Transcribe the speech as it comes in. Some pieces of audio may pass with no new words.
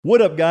What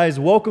up, guys?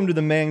 Welcome to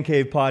the Man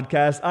Cave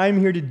Podcast.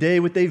 I'm here today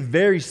with a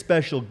very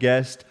special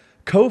guest,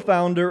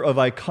 co-founder of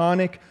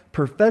IKonick,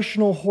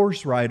 professional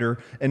horse rider,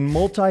 and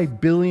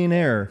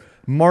multi-billionaire,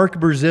 Mark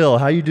Brazil.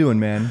 How you doing,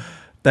 man?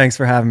 Thanks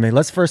for having me.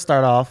 Let's first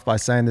start off by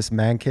saying this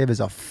man cave is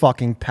a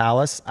fucking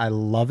palace. I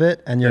love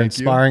it, and you're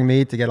inspiring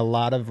me to get a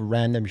lot of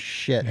random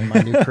shit in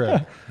my new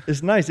crib.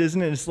 It's nice,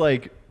 isn't it? It's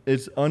like,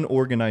 it's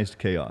unorganized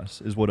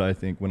chaos is what I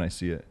think when I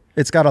see it.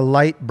 It's got a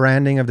light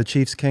branding of the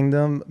Chiefs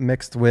Kingdom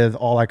mixed with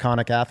all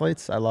iconic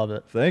athletes. I love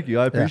it. Thank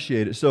you. I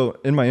appreciate it. So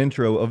in my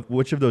intro, of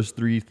which of those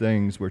three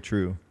things were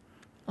true?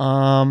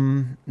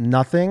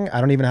 Nothing.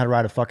 I don't even know how to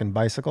ride a fucking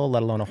bicycle,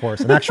 let alone a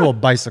horse. An actual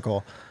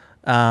bicycle.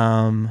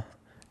 And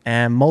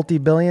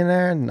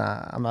multi-billionaire?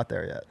 Nah, I'm not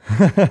there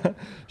yet.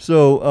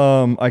 So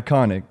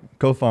IKonick,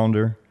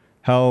 co-founder.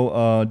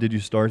 How did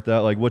you start that?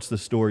 Like, what's the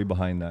story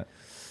behind that?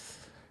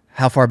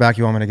 How far back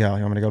you want me to go?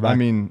 You want me to go back? I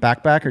mean,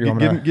 back, or do you want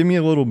me to... Give me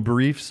a little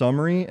brief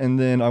summary, and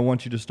then I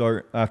want you to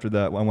start after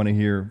that. I want to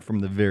hear from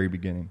the very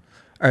beginning.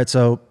 All right,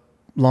 so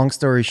long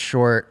story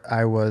short,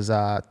 I was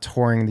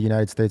touring the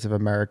United States of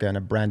America in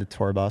a branded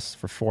tour bus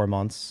for 4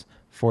 months,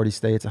 40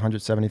 states,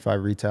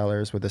 175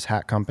 retailers with this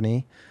hat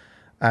company.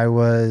 I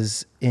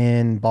was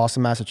in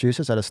Boston,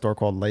 Massachusetts at a store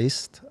called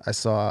Laced. I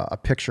saw a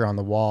picture on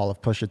the wall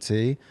of Pusha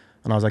T,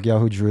 and I was like, yo,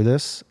 who drew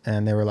this?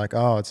 And they were like,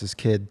 oh, it's this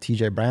kid,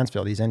 TJ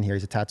Bransfield. He's in here.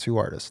 He's a tattoo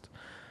artist.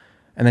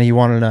 And then he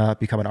wanted to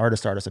become an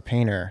artist, a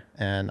painter.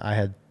 And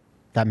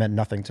that meant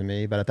nothing to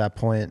me. But at that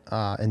point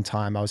in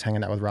time, I was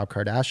hanging out with Rob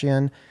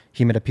Kardashian.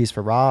 He made a piece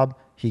for Rob.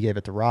 He gave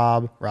it to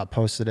Rob. Rob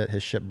posted it.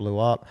 His shit blew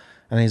up.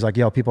 And he's like,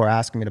 yo, people are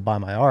asking me to buy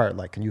my art.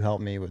 Like, can you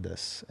help me with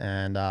this?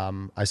 And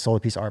I sold a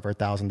piece of art for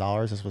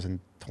 $1,000. This was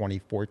in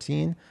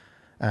 2014.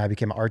 And I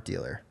became an art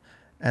dealer.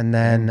 And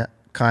then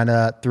kind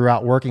of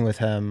throughout working with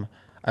him,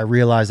 I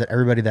realized that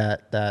everybody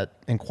that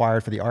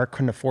inquired for the art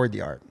couldn't afford the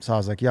art. So I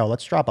was like, yo,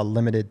 let's drop a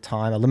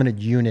limited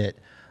unit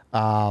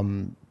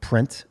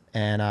print.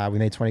 And we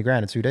made 20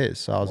 grand in 2 days.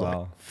 So I was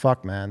like,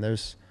 fuck, man,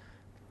 there's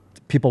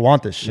people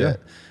want this shit.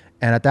 Yeah.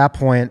 And at that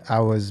point, I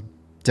was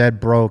dead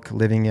broke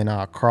living in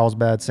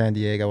Carlsbad, San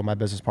Diego with my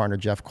business partner,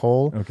 Jeff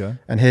Cole. Okay.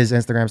 And his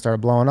Instagram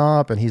started blowing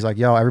up. And he's like,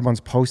 yo,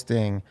 everyone's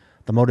posting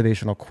the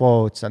motivational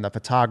quotes and the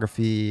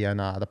photography and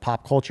the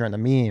pop culture and the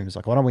memes.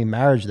 Like, why don't we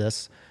marriage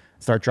this,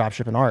 start drop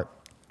shipping art?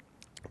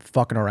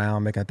 Fucking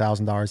around, making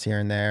 $1,000 here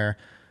and there.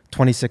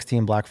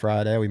 2016 Black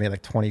Friday, we made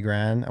like 20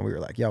 grand, and we were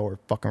like, yo, we're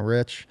fucking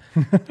rich.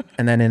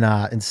 And then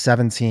in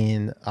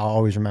 17, I'll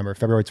always remember,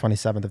 February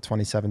 27th of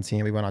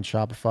 2017, we went on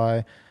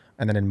Shopify.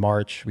 And then in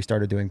March, we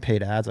started doing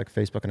paid ads like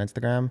Facebook and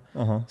Instagram.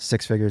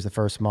 6 figures the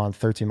first month,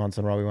 13 months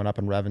in a row, we went up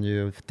in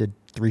revenue, did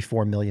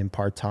 3-4 million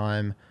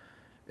part-time.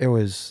 It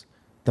was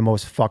the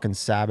most fucking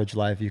savage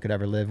life you could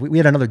ever live. We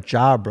had another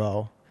job,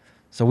 bro.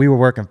 So we were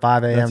working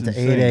 5 a.m. to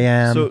 8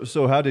 a.m.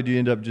 So how did you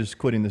end up just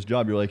quitting this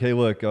job? You're like, hey,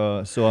 look,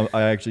 so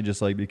I actually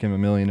just like became a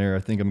millionaire. I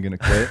think I'm going to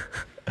quit.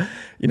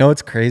 You know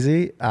what's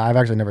crazy? I've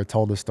actually never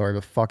told this story,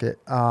 but fuck it.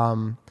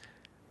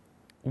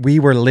 We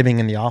were living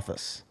in the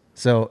office.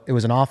 So it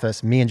was an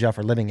office. Me and Jeff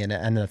were living in it.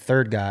 And the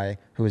third guy,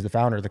 who was the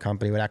founder of the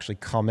company, would actually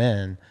come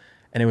in.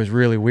 And it was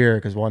really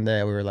weird because one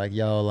day we were like,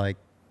 yo, like,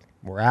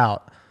 we're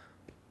out.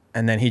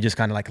 And then he just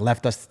kind of like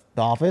left us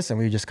the office, and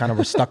we just kind of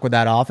were stuck with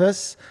that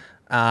office.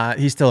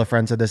 He's still a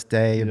friend to this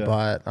day,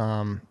 but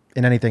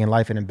in anything in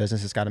life and in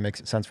business, it's got to make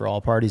sense for all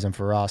parties. And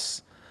for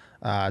us,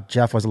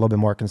 Jeff was a little bit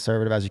more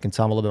conservative. As you can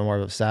tell, I'm a little bit more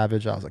of a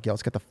savage. I was like, yo,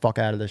 let's get the fuck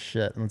out of this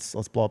shit. And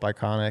let's blow up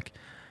IKonick.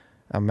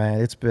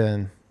 Man, it's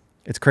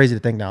crazy to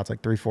think now. It's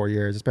like 3-4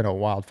 years. It's been a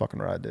wild fucking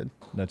ride, dude.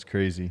 That's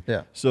crazy.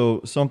 Yeah. So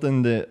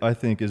something that I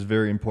think is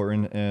very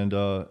important,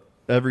 and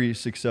every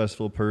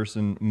successful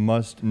person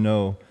must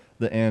know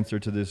the answer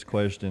to this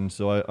question.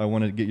 So I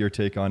want to get your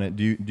take on it.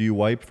 Do you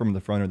wipe from the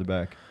front or the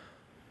back?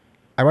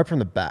 I wipe from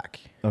the back.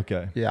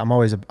 Okay. Yeah, I'm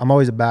always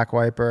a back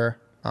wiper.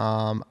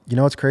 You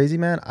know what's crazy,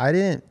 man? I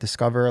didn't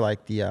discover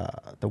like the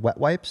wet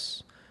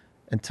wipes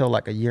until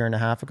like a year and a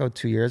half ago,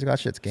 2 years ago. That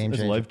shit's game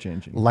changing. It's life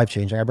changing. Life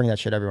changing. I bring that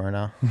shit everywhere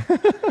now.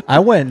 I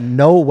went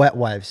no wet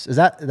wipes. Is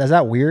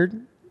that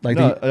weird? Like,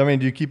 no,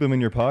 do you keep them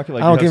in your pocket?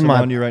 Like, I don't you have keep some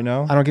them on you right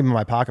now? I don't keep them in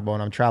my pocket, but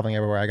when I'm traveling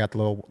everywhere, I got the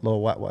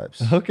little wet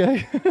wipes.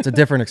 Okay. It's a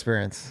different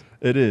experience.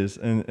 It is,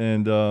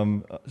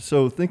 and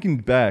so thinking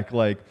back,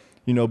 like,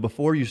 you know,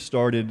 before you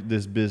started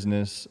this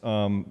business,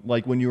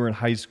 like when you were in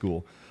high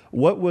school,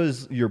 what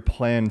was your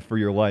plan for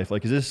your life?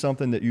 Like, is this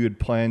something that you had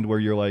planned where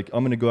you're like,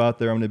 I'm going to go out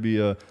there, I'm going to be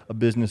a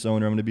business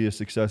owner, I'm going to be a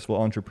successful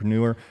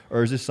entrepreneur?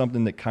 Or is this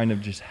something that kind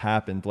of just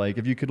happened? Like,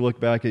 if you could look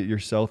back at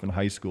yourself in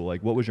high school,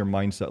 like, what was your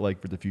mindset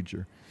like for the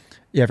future?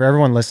 Yeah, for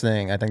everyone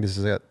listening, I think this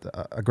is a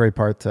great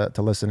part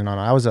to listen in on.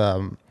 I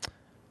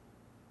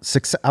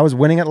was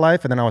winning at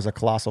life, and then I was a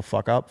colossal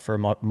fuck up for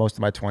most of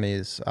my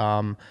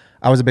 20s.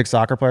 I was a big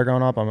soccer player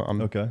growing up.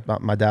 Okay.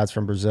 My dad's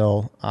from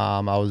Brazil.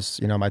 I was,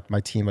 you know, my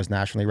team was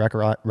nationally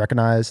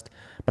recognized,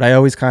 but I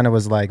always kind of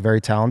was like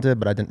very talented,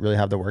 but I didn't really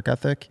have the work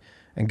ethic.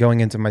 And going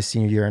into my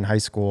senior year in high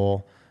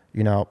school,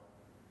 you know,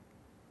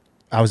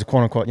 I was a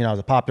quote unquote, I was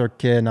a popular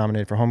kid,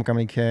 nominated for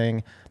homecoming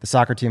king. The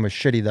soccer team was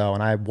shitty though,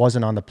 and I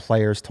wasn't on the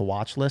players to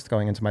watch list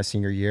going into my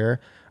senior year.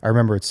 I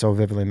remember it so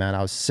vividly, man.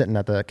 I was sitting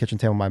at the kitchen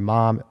table with my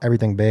mom,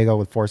 everything bagel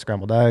with 4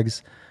 scrambled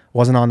eggs.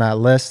 Wasn't on that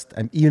list,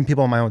 and even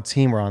people on my own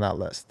team were on that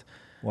list.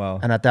 Wow.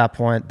 And at that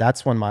point,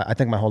 that's when I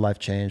think my whole life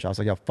changed. I was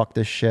like, yo, fuck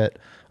this shit.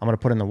 I'm gonna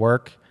put in the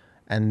work.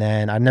 And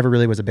then I never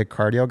really was a big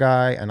cardio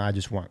guy, and I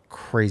just went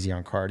crazy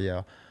on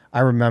cardio. I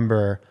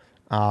remember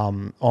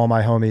all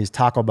my homies,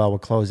 Taco Bell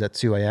would close at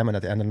 2 a.m. and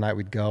at the end of the night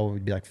we'd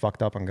be like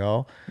fucked up and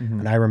go.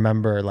 And I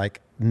remember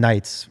like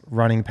nights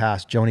running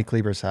past Joni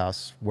Kleber's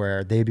house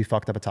where they'd be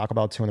fucked up at Taco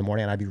Bell at 2 a.m.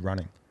 and I'd be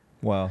running.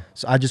 Wow.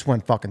 So I just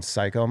went fucking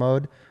psycho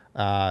mode.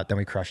 Then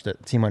we crushed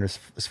it. Team went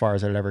as far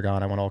as it had ever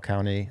gone. I went all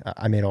county.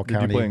 I made all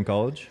county. Did you play in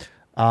college?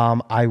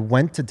 I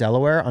went to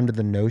Delaware under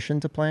the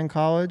notion to play in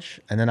college,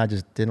 and then I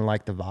just didn't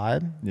like the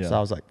vibe. Yeah. So I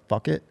was like,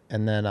 fuck it.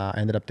 And then I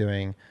ended up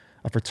doing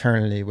a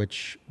fraternity,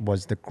 which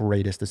was the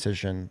greatest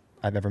decision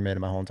I've ever made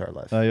in my whole entire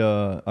life.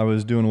 I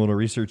was doing a little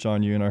research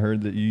on you, and I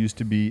heard that you used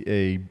to be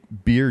a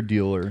beer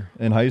dealer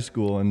in high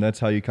school, and that's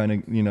how you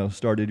kind of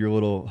started your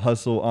little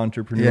hustle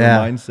entrepreneur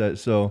mindset.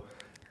 So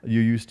you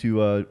used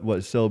to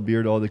sell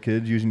beer to all the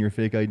kids using your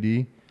fake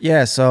ID?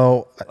 Yeah.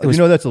 So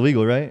that's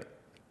illegal, right?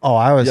 Oh,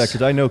 I was. Yeah,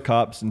 because I know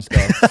cops and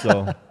stuff,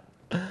 so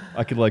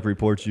I could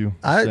report you.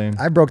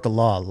 I broke the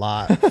law a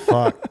lot.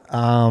 Fuck.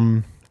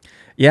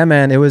 Yeah,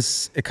 man.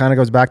 It kind of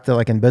goes back to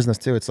in business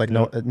too. It's like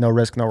no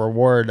risk, no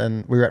reward.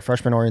 And we were at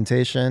freshman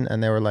orientation,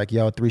 and they were like,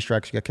 "Yo, 3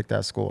 strikes, you get kicked out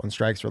of school." And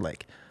strikes were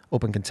like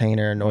open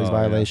container, noise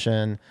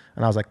violation.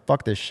 And I was like,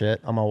 "Fuck this shit.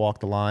 I'm gonna walk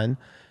the line."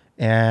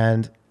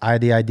 And I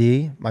had the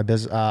ID. My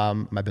business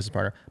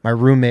partner, my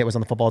roommate was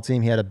on the football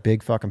team. He had a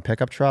big fucking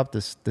pickup truck.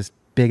 This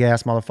big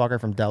ass motherfucker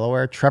from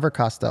Delaware, Trevor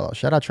Costello.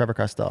 Shout out Trevor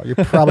Costello. You're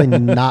probably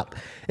not.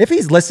 If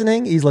he's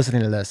listening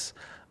to this.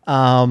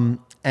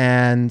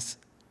 And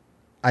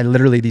I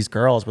literally, these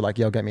girls were like,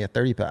 "Yo, get me a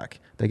 30-pack."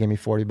 They gave me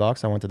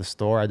 $40. I went to the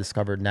store. I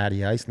discovered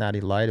Natty Ice, Natty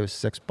Light. It was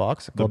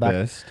 $6. The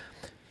best.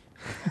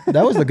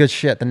 That was the good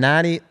shit. The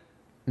Natty.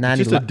 It's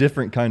just a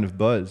different kind of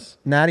buzz.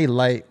 Natty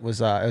Light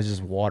was it was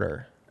just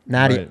water.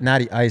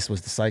 Natty Ice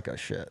was the psycho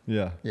shit.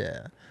 Yeah.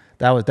 Yeah.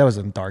 That was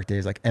in dark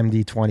days, like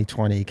MD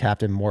 2020,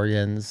 Captain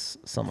Morgan's,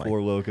 something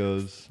Four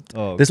Locos.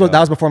 Oh, that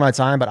was before my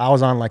time, but I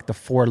was on the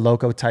Four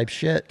Loco type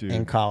shit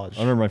in college.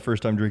 I remember my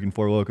first time drinking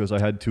Four Locos. I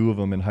had 2 of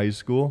them in high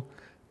school,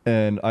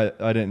 and I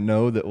didn't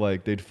know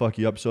that they'd fuck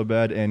you up so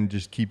bad and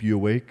just keep you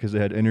awake because they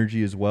had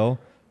energy as well.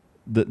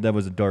 That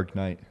was a dark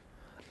night.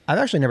 I've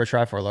actually never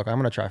tried Four Loko. I'm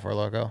gonna try Four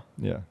Loko.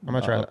 Yeah, I'm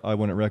gonna try it. I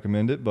wouldn't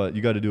recommend it, but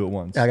you got to do it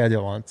once. Yeah, I gotta do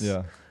it once.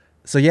 Yeah.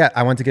 So yeah,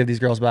 I went to give these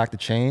girls back the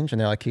change,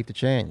 and they're like, "Keep the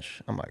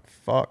change." I'm like,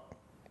 "Fuck."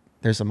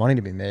 There's some money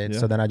to be made. Yeah.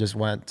 So then I just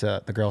went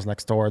to the girls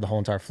next door, the whole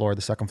entire floor,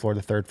 the second floor,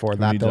 the third floor, Who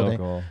that needs building.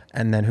 alcohol?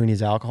 And then who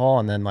needs alcohol?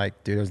 And then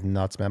dude, it was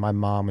nuts, man. My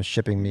mom was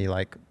shipping me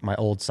my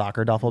old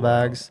soccer duffel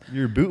bags.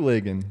 You're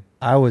bootlegging.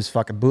 I was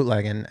fucking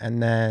bootlegging.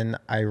 And then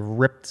I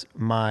ripped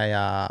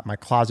my my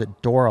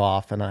closet door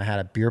off, and I had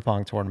a beer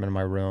pong tournament in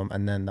my room.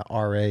 And then the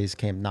RAs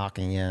came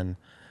knocking in.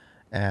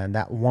 And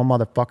that one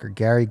motherfucker,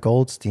 Gary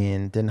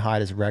Goldstein, didn't hide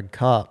his red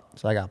cup.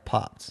 So I got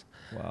popped.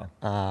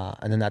 Wow.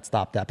 And then that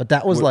stopped that. But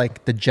that was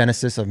the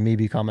genesis of me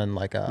becoming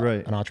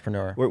an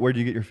entrepreneur. Where do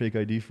you get your fake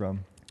ID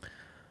from?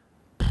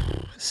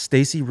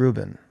 Stacy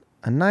Rubin.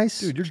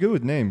 Dude, you're good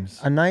with names.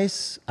 I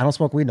don't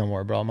smoke weed no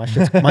more, bro. My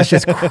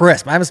shit's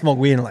crisp. I haven't smoked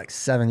weed in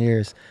 7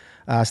 years.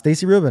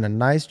 Stacy Rubin, a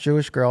nice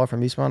Jewish girl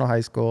from East Milano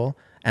High School.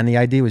 And the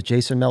ID was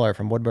Jason Miller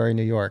from Woodbury,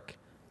 New York.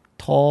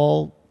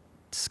 Tall,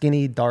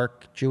 skinny,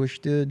 dark Jewish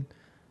dude.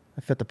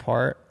 I fit the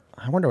part.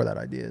 I wonder where that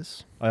ID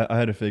is. I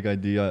had a fake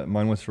ID.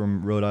 Mine was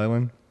from Rhode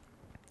Island.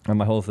 And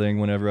my whole thing,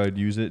 whenever I'd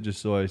use it,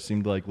 just so I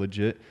seemed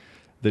legit,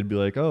 they'd be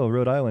like, "Oh,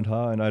 Rhode Island,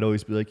 huh?" And I'd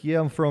always be like, "Yeah,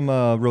 I'm from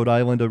Rhode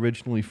Island,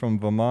 originally from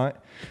Vermont."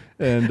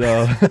 And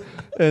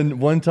and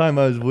one time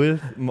I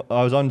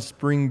was on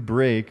spring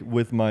break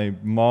with my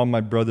mom,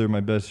 my brother,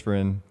 my best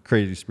friend.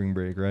 Crazy spring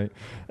break, right?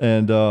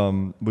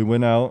 And we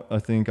went out. I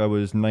think I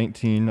was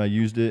 19. I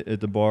used it at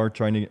the bar,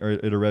 or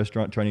at a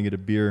restaurant, trying to get a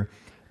beer.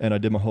 And I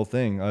did my whole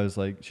thing. I was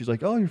like, she's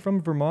like, "Oh, you're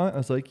from Vermont?" I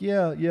was like,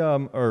 yeah,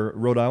 or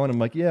Rhode Island. I'm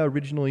like, "Yeah,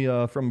 originally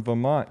from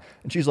Vermont."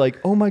 And she's like,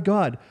 "Oh my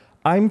God,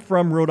 I'm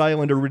from Rhode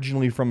Island,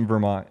 originally from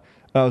Vermont."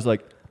 And I was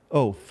like,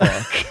 "Oh,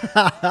 fuck."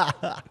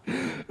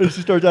 And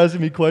she starts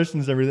asking me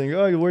questions and everything.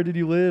 "Oh, where did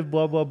you live?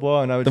 Blah, blah,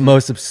 blah." And I was the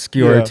most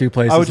obscure 2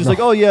 places. I was just like,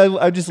 "Oh, yeah,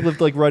 I just lived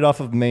right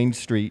off of Main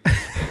Street."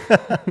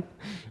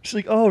 She's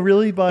like, "Oh,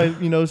 really? By,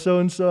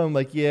 so-and-so?" I'm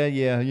like, yeah,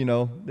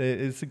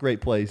 it's a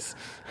great place.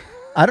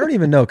 I don't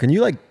even know. Can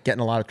you get in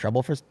a lot of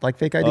trouble for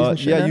fake IDs and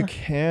shit? Yeah, now? you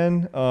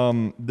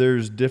can.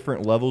 There's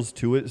different levels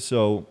to it.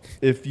 So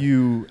if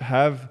you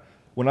have,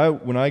 when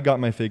I got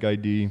my fake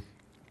ID,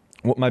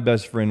 my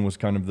best friend was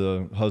kind of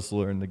the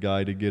hustler and the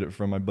guy to get it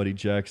from my buddy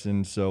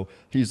Jackson. So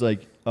he's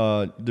like,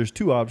 there's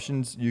 2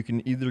 options. You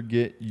can either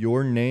get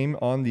your name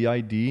on the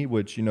ID,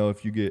 which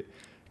if you get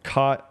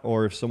caught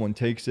or if someone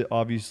takes it,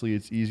 obviously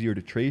it's easier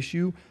to trace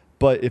you.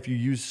 But if you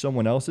use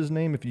someone else's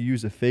name, if you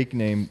use a fake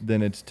name,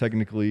 then it's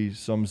technically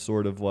some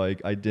sort of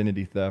like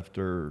identity theft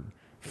or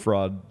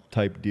fraud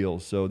type deal.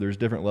 So there's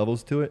different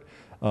levels to it.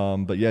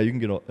 But yeah, you can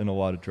get in a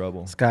lot of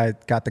trouble. This guy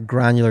got the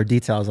granular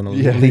details on the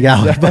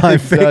legality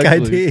behind fake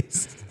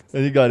IDs.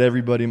 And he got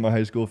everybody in my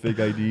high school fake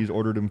IDs,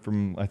 ordered them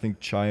from, I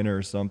think, China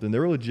or something. They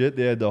were legit.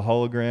 They had the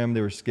hologram.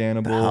 They were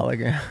scannable.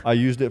 The hologram. I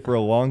used it for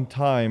a long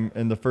time,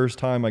 and the first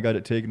time I got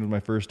it taken was my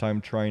first time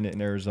trying it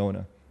in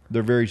Arizona.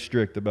 They're very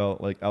strict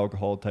about like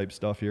alcohol type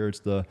stuff here.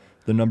 It's the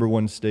number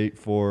one state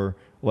for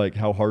like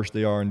how harsh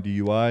they are on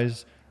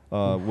DUIs,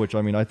 which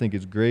I mean I think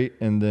is great.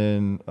 And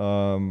then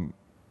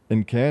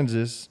in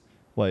Kansas,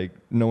 like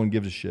no one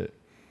gives a shit.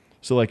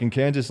 So like in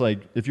Kansas,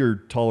 like if you're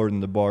taller than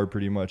the bar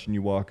pretty much and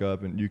you walk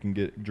up and you can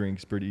get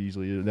drinks pretty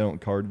easily, they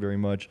don't card very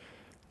much.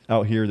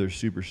 Out here, they're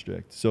super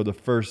strict. So the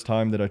first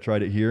time that I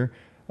tried it here,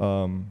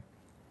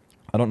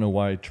 I don't know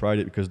why I tried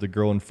it because the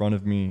girl in front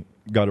of me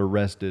got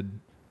arrested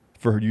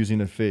for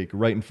using a fake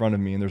right in front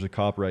of me and there's a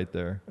cop right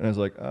there. And I was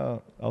like,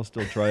 oh, I'll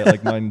still try it.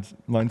 Like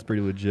mine's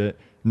pretty legit.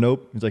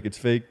 Nope. He's like, it's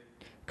fake.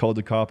 Called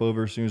the cop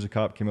over. As soon as the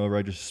cop came over,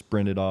 I just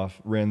sprinted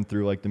off, ran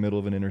through like the middle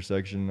of an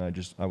intersection.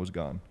 And I was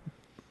gone.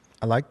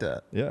 I like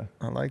that. Yeah.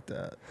 I like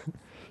that.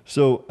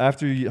 So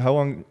after how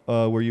long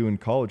were you in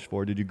college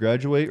for? Did you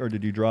graduate or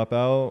did you drop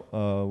out?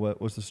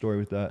 What's the story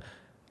with that?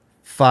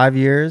 5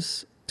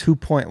 years,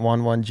 2.11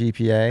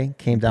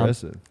 GPA.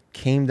 Impressive.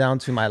 Came down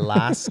to my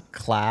last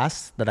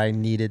class that I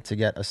needed to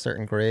get a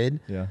certain grade.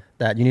 Yeah.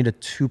 That you need a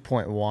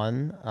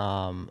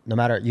 2.1. No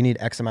matter, you need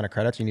X amount of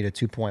credits, you need a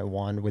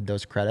 2.1 with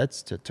those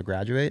credits to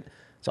graduate.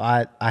 So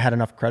I had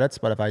enough credits,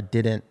 but if I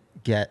didn't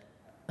get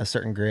a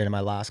certain grade in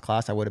my last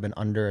class, I would have been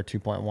under a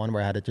 2.1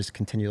 where I had to just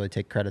continually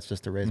take credits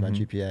just to raise my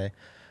GPA.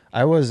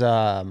 I was,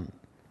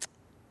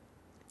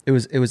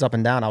 it was up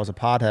and down. I was a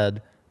pothead,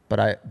 but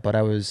I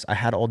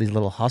had all these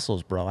little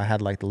hustles, bro. I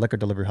had like the liquor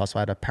delivery hustle.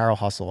 I had a apparel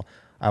hustle.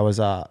 I was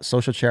a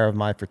social chair of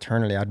my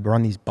fraternity. I'd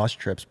run these bus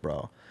trips,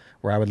 bro,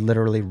 where I would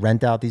literally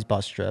rent out these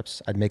bus trips.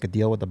 I'd make a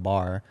deal with the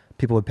bar.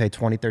 People would pay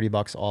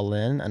 $20-$30 all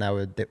in. And I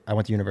went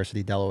to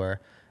University of Delaware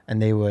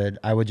and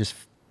I would just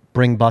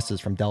bring buses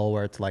from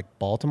Delaware to like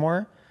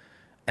Baltimore.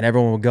 And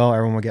everyone would go,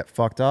 everyone would get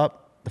fucked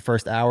up. The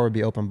first hour would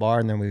be open bar,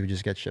 and then we would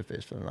just get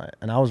shit-faced for the night.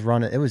 And I was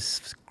running, it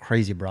was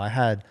crazy, bro.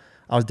 I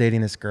was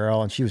dating this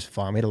girl, and she was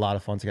fun. We had a lot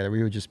of fun together.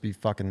 We would just be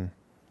fucking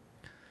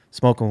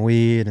smoking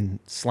weed and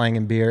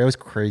slanging beer. It was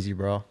crazy,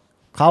 bro.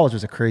 College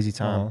was a crazy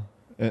time.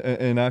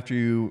 And after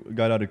you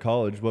got out of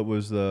college, what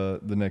was the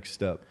next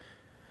step?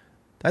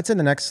 That's in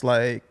the next,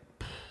 like,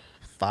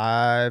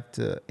 5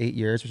 to 8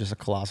 years, which is a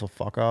colossal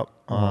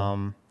fuck-up.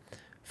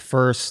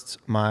 First,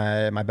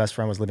 my best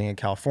friend was living in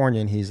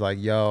California, and he's like,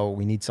 yo,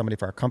 we need somebody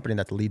for our company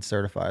that's LEED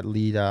certified.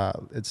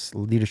 It's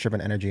leadership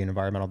in energy and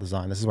environmental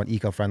design. This is when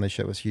eco-friendly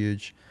shit was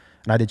huge.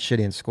 And I did shitty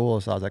in school,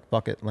 so I was like,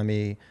 fuck it, let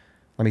me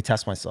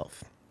test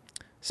myself.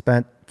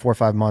 Spent 4 or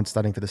 5 months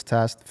studying for this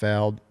test,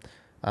 failed.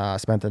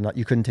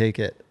 You couldn't take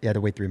it, you had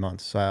to wait 3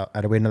 months. So I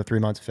had to wait another 3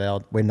 months,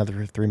 failed, wait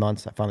another 3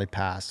 months, I finally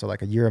passed. So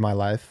like a year of my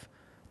life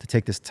to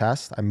take this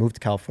test. I moved to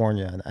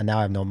California, and now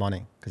I have no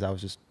money because I was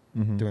just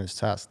doing this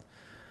test.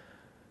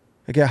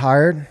 I get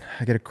hired,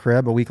 I get a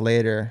crib. A week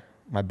later,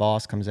 my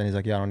boss comes in, he's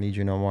like, yeah, I don't need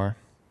you no more.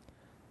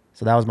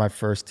 So that was my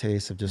first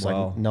taste of just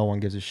like, no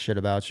one gives a shit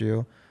about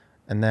you.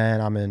 And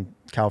then I'm in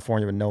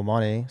California with no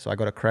money. So I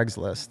go to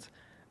Craigslist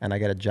and I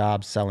get a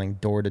job selling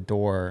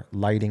door-to-door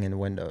lighting and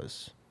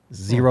windows.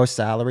 Zero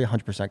salary,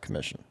 100%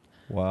 commission.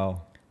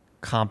 Wow.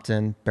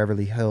 Compton,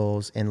 Beverly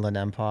Hills, Inland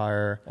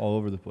Empire. All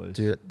over the place.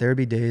 Dude, there'd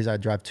be days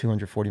I'd drive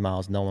 240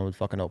 miles, no one would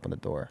fucking open the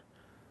door.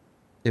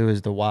 It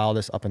was the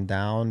wildest up and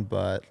down,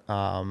 but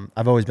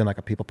I've always been like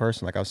a people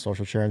person. Like I was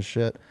social chair and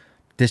shit.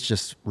 This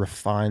just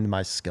refined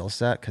my skill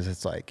set because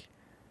it's like,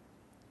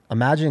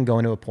 imagine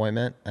going to an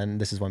appointment,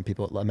 and this is when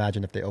people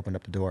imagine if they opened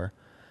up the door.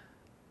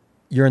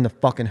 You're in the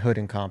fucking hood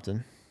in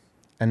Compton,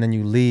 and then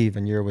you leave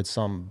and you're with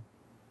some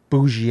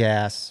bougie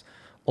ass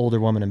older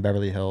woman in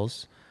Beverly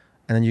Hills,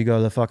 and then you go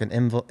to the fucking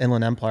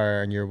Inland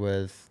Empire and you're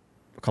with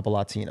a couple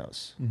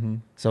Latinos.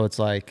 So it's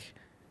like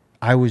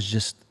I was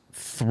just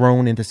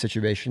thrown into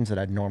situations that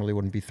I normally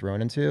wouldn't be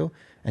thrown into,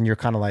 and you're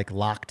kind of like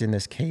locked in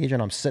this cage,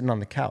 and I'm sitting on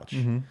the couch.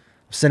 I'm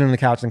sitting on the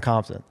couch in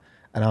Compton,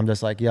 and I'm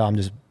just like, yo, I'm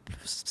just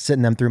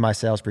sitting them through my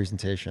sales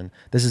presentation.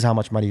 This is how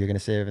much money you're going to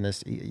save in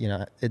this, you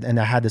know, and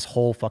I had this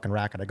whole fucking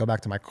racket. I go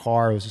back to my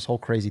car. It was this whole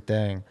crazy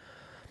thing.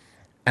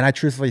 And I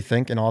truthfully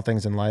think in all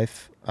things in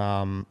life,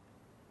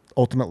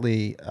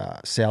 ultimately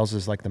sales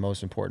is like the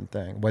most important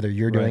thing, whether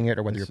you're doing it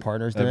or whether your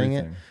partner's doing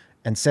it.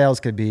 And sales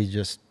could be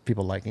just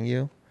people liking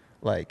you.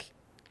 Like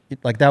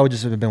that would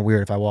just have been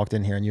weird if I walked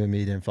in here and you and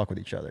me didn't fuck with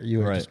each other. You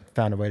would have just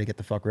found a way to get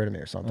the fuck rid of me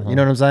or something. You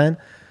know what I'm saying?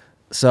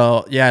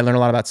 So yeah, I learned a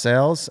lot about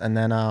sales, and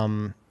then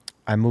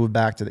I moved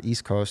back to the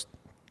East Coast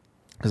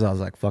because I was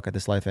like, fuck it,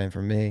 this life ain't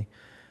for me.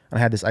 And I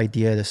had this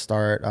idea to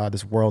start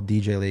this World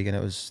DJ League, and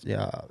it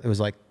was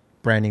like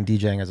branding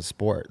DJing as a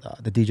sport.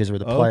 The DJs were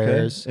the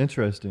players. Okay.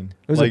 Interesting.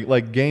 It was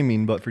like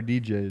gaming, but for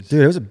DJs.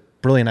 Dude, it was a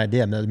brilliant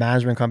idea. The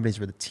management companies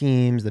were the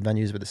teams, the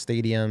venues were the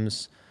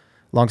stadiums.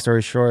 long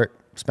story short,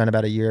 spent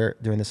about a year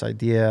doing this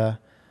idea.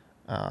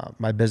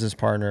 My business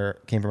partner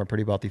came from a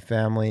pretty wealthy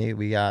family.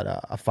 We got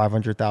a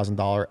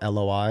 $500,000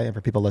 LOI. And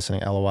for people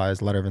listening, LOI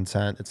is letter of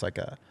intent. It's like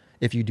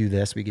if you do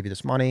this, we give you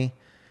this money.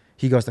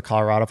 He goes to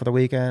Colorado for the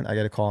weekend. I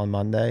get a call on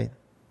Monday.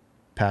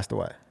 Passed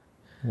away.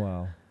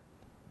 Wow.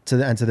 To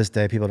this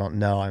day, people don't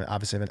know.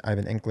 Obviously, I have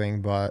an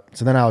inkling. But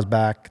so then I was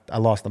back. I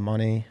lost the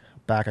money.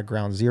 Back at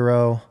ground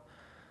zero.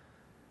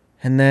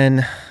 And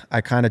then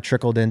I kind of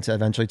trickled into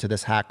eventually to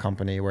this hat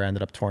company where I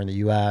ended up touring the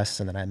U.S.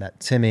 And then I met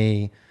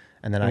Timmy.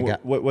 And then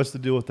what's the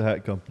deal with the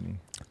hat company?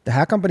 The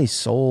hat company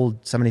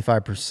sold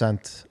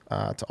 75%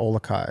 to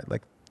Olakai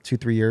like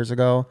 2-3 years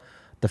ago.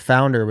 The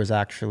founder was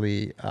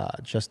actually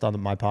just on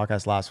my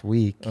podcast last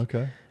week.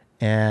 Okay.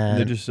 And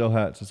they just sell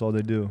hats. That's all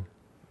they do.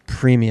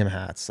 Premium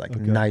hats, like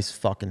nice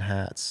fucking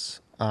hats.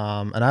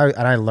 And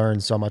I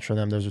learned so much from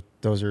them.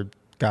 Those are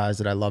guys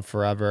that I love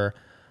forever.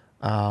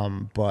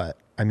 But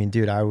I mean,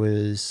 dude, I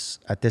was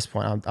at this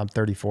point, I'm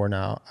 34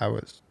 now. I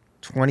was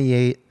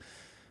 28.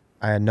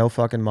 I had no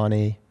fucking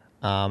money.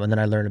 And then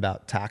I learned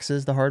about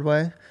taxes the hard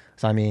way.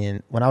 So, I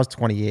mean, when I was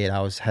 28,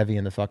 I was heavy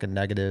in the fucking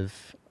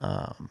negative.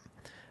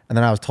 And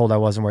then I was told I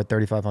wasn't worth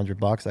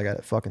 $3,500. I got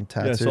it fucking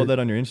tattooed. Yeah, I saw that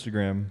on your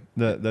Instagram.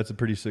 That's a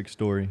pretty sick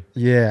story.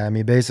 Yeah, I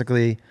mean,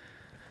 basically,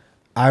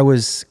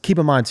 keep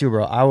in mind too,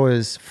 bro, I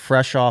was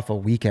fresh off a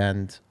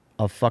weekend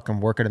of fucking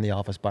working in the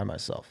office by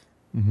myself.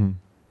 Mm-hmm.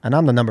 And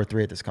I'm the number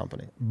 3 at this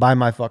company by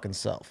my fucking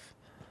self.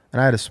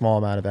 And I had a small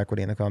amount of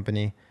equity in the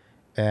company.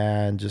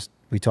 And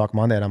we talked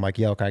Monday and I'm like,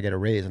 yo, can I get a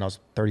raise? And I was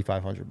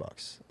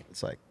 $3,500.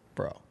 It's like,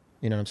 bro,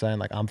 you know what I'm saying?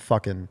 Like I'm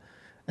fucking,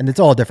 and it's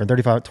all different,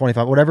 35,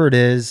 25, whatever it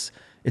is.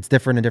 It's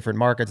different in different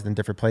markets and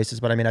different places.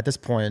 But I mean, at this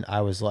point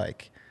I was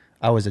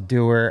a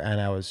doer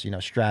and I was,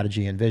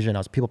 strategy and vision. I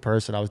was a people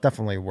person. I was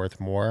definitely worth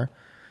more.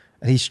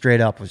 And he straight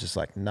up was just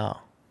like, no,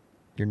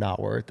 you're not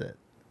worth it.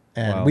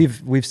 And wow.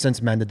 we've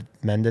since mended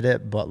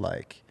it. But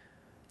like,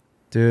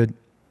 dude,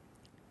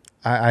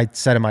 I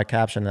said in my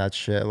caption that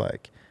shit,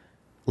 like,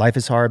 life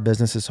is hard,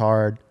 business is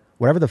hard.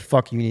 Whatever the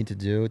fuck you need to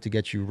do to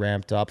get you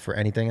ramped up for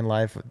anything in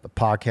life, a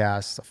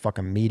podcast, a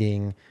fucking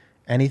meeting,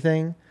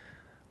 anything,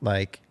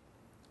 like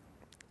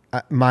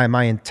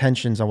my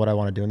intentions on what I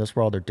want to do in this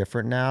world are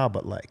different now,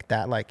 but like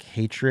that like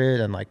hatred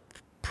and like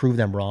prove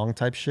them wrong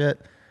type shit,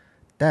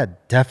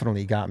 that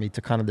definitely got me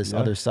to kind of this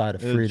other side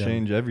of freedom. It'll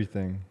change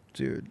everything.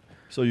 Dude.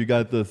 So you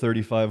got the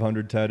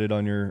 3,500 tatted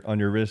on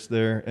your wrist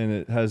there, and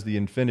it has the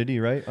infinity,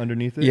 right,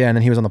 underneath it? Yeah, and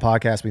then he was on the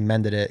podcast. We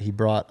mended it. He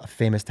brought a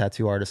famous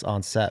tattoo artist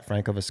on set,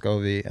 Franco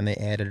Vescovi, and they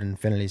added an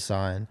infinity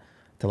sign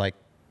to like,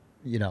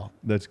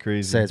 that's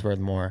crazy. Say it's worth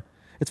more.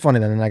 It's funny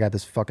that then I got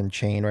this fucking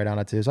chain right on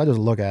it too. So I just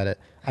look at it.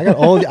 I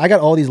got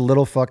all these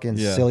little fucking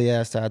silly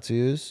ass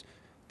tattoos.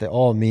 They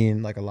all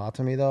mean like a lot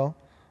to me though.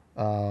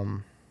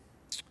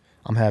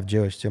 I'm half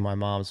Jewish too. My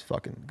mom's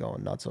fucking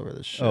going nuts over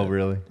this shit. Oh,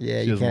 really?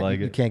 Yeah, she doesn't like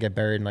it. You can't get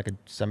buried in like a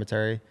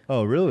cemetery.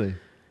 Oh, really?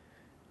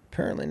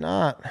 Apparently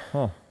not.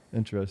 Huh.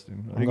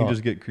 Interesting. You can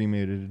just get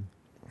cremated,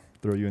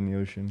 throw you in the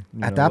ocean.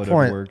 At that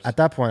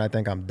point, I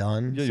think I'm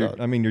done. Yeah,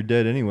 so. you're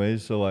dead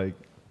anyways. So like,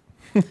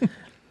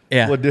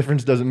 yeah. What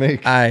difference does it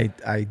make?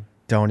 I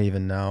don't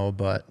even know,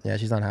 but yeah,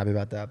 she's not happy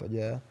about that. But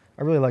yeah,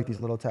 I really like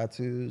these little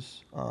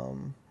tattoos.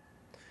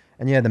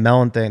 And yeah, the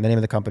Melon thing, the name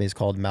of the company is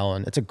called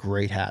Melon. It's a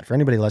great hat. For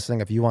anybody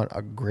listening, if you want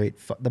a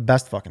the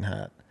best fucking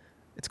hat,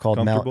 it's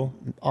called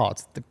Melon. Oh,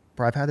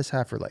 bro, I've had this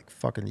hat for like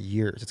fucking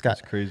years.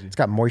 That's crazy. It's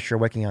got moisture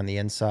wicking on the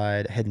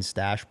inside, a hidden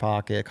stash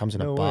pocket, it comes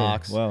in a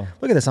box. Wow.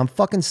 Look at this. I'm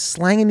fucking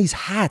slanging these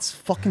hats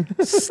fucking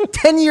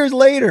 10 years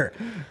later.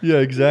 Yeah,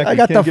 exactly. I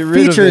got the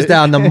features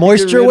down, the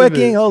moisture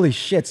wicking. Holy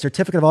shit.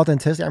 Certificate of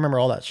authenticity. I remember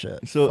all that shit.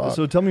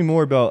 So tell me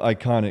more about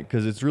IKonick,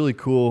 because it's really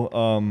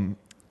cool.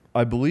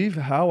 I believe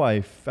how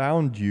I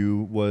found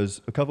you was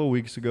a couple of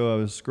weeks ago. I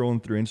was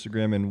scrolling through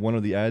Instagram and one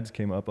of the ads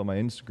came up on my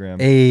Instagram.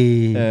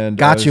 Hey, and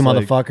got you,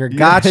 motherfucker.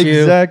 Got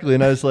you. Exactly.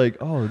 And I was like,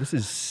 oh, this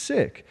is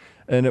sick.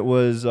 And it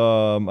was,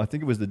 I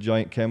think it was the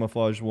giant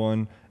camouflage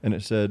one. And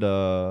it said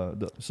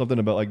something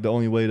about like the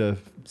only way to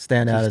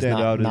stand out is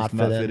not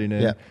fitting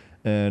in. Yeah.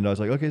 And I was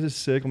like, okay, this is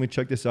sick. Let me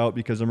check this out,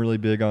 because I'm really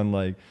big on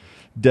like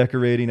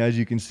decorating, as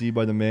you can see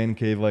by the man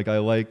cave. Like I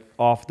like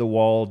off the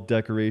wall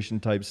decoration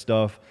type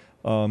stuff.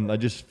 I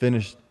just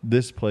finished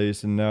this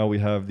place, and now we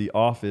have the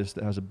office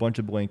that has a bunch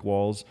of blank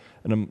walls,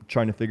 and I'm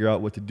trying to figure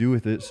out what to do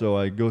with it. So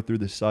I go through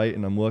the site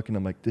and I'm looking,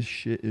 I'm like, this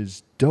shit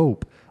is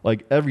dope.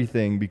 Like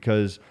everything,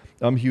 because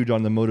I'm huge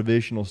on the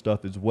motivational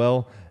stuff as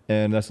well.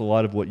 And that's a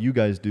lot of what you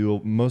guys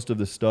do. Most of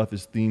the stuff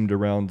is themed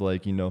around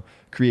like,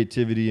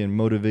 creativity and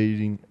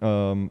motivating,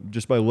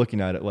 just by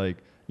looking at it, like,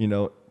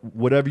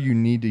 whatever you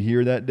need to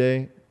hear that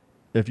day.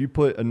 If you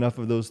put enough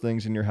of those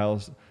things in your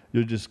house,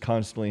 you'll just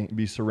constantly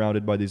be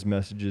surrounded by these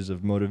messages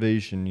of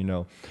motivation,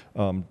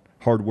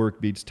 hard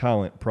work beats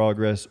talent,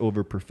 progress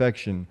over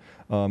perfection.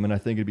 And I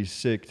think it'd be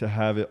sick to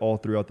have it all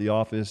throughout the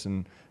office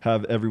and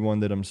have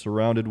everyone that I'm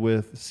surrounded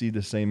with see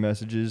the same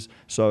messages.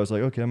 So I was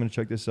like, okay, I'm going to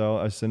check this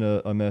out. I sent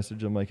a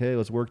message. I'm like, hey,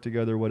 let's work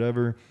together,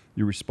 whatever.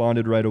 You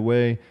responded right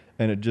away.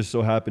 And it just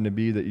so happened to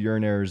be that you're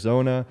in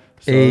Arizona.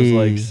 So I was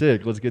like,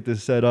 sick, let's get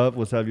this set up.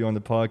 Let's have you on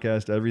the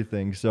podcast,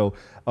 everything. So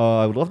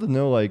I would love to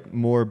know like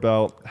more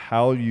about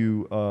how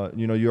you,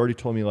 you already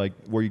told me like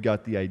where you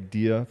got the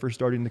idea for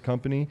starting the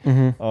company.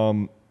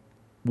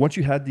 Once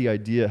you had the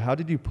idea, how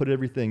did you put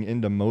everything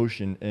into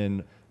motion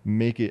and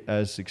make it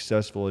as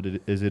successful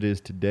as it is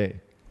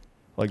today?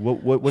 Like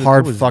what was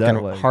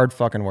that like? Hard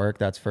fucking work.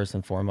 That's first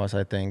and foremost.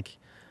 I think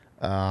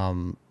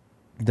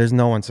there's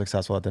no one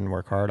successful that didn't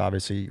work hard.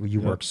 Obviously,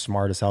 you work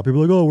smart as hell.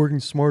 People are like, oh,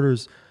 working smarter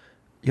is.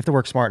 You have to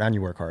work smart and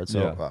you work hard.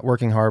 So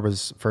working hard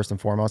was first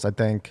and foremost. I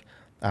think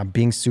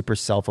being super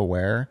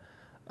self-aware.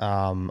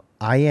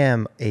 I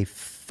am a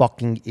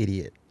fucking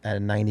idiot at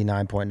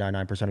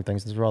 99.99% of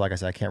things in this world. Like I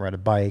said, I can't ride a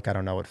bike. I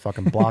don't know what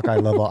fucking block I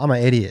live on. I'm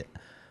an idiot.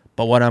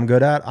 But what I'm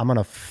good at, I'm going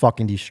to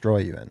fucking destroy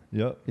you in.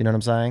 Yep. You know what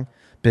I'm saying?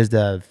 Biz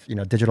dev,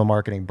 digital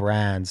marketing,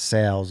 brands,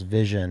 sales,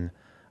 vision,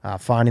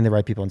 finding the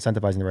right people,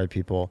 incentivizing the right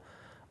people.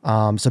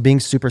 So being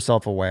super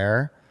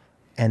self-aware.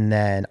 And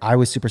then I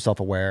was super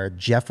self-aware.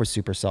 Jeff was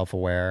super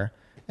self-aware.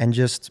 And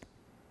just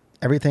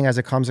everything as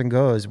it comes and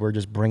goes, we're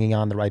just bringing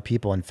on the right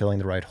people and filling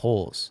the right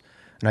holes.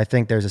 And I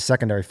think there's a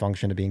secondary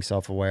function to being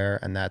self-aware,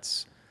 and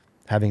that's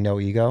having no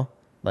ego.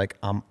 Like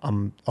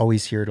I'm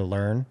always here to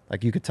learn.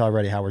 Like you could tell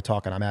already how we're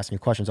talking. I'm asking you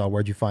questions. Oh,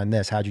 where'd you find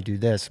this? How'd you do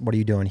this? What are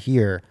you doing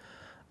here?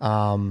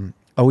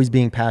 Always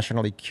being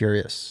passionately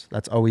curious.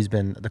 That's always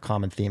been the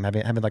common theme.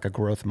 Having like a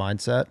growth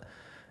mindset,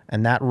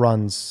 and that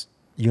runs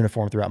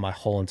uniform throughout my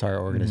whole entire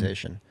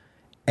organization.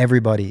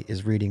 Everybody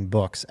is reading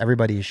books.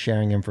 Everybody is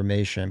sharing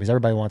information because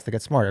everybody wants to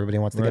get smart. Everybody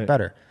wants to get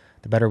better.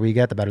 The better we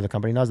get, the better the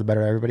company does, the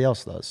better everybody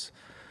else does.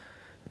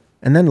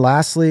 And then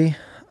lastly,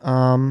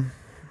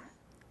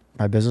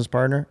 my business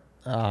partner.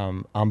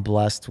 I'm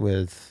blessed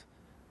with,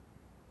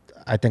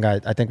 I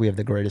think we have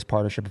the greatest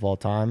partnership of all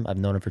time. I've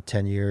known him for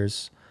 10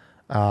 years.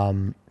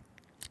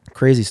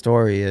 Crazy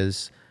story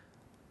is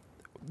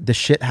the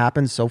shit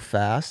happened so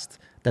fast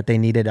that they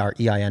needed our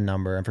EIN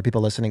number. And for people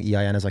listening,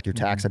 EIN is like your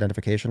tax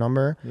identification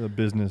number. The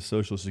business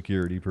social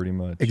security, pretty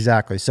much.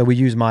 Exactly. So we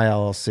use my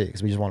LLC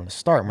because we just wanted to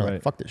start. And we're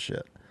like, fuck this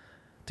shit.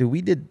 Dude,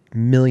 we did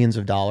millions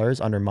of dollars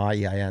under my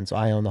EIN. So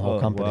I own the whole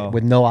company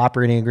with no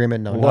operating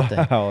agreement, nothing.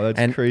 Wow,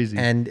 that's crazy.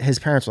 And his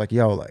parents were like,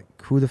 yo, like,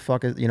 who the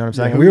fuck is, you know what I'm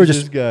saying? Yeah,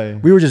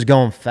 we were just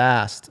going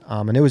fast.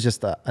 And it was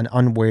just an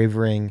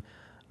unwavering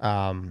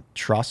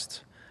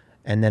trust.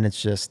 And then it's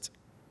just,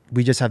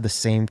 we just have the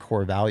same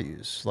core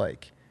values.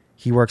 Like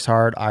he works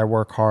hard, I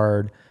work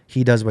hard.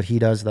 He does what he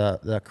does,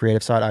 the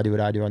creative side. I do what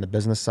I do on the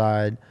business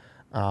side.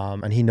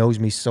 And he knows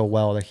me so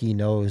well that he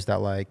knows that,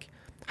 like,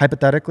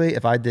 hypothetically,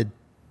 if I did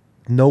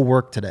no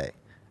work today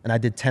and I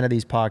did 10 of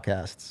these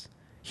podcasts,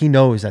 he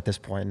knows at this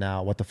point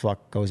now what the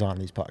fuck goes on in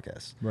these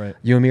podcasts. Right.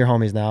 You and me are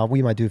homies now.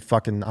 We might do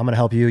fucking, I'm going to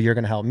help you. You're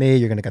going to help me.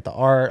 You're going to get the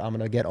art. I'm going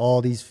to get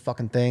all these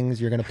fucking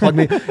things. You're going to plug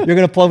me. You're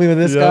going to plug me with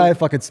this guy,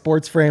 fucking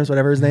Sports Frames,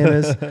 whatever his name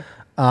is.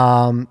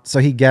 So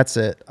he gets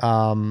it.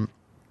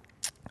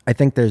 I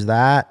think there's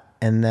that.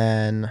 And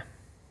then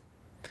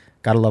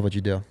got to love what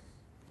you do.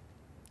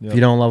 Yep. If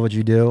you don't love what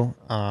you do,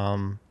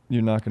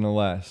 you're not going to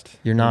last.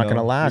 You're not going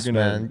to last,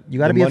 man. You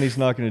got to be. Money's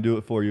not going to do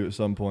it for you at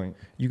some point.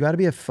 You got to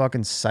be a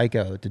fucking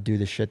psycho to do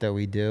the shit that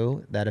we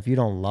do. That if you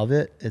don't love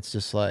it, it's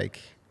just like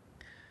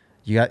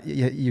there's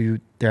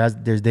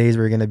days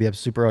where you're going to be up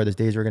super early. There's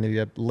days where you're going to be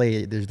up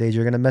late. There's days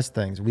you're going to miss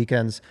things.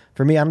 Weekends.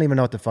 For me, I don't even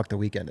know what the fuck the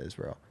weekend is,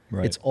 bro.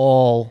 Right. It's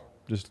all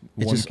just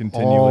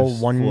continuous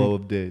flow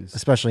of days.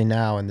 Especially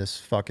now in this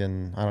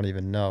fucking, I don't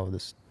even know,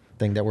 this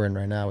thing that we're in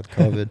right now with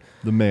COVID.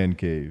 The man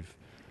cave.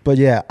 But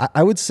yeah,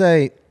 I would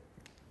say,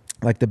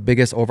 like, the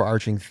biggest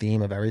overarching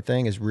theme of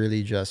everything is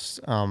really just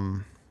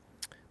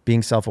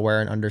being self-aware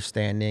and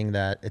understanding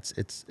that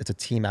it's a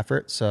team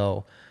effort.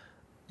 So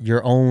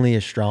you're only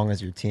as strong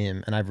as your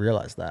team, and I've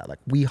realized that. Like,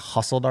 we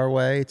hustled our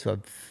way to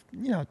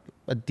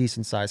a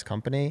decent sized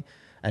company,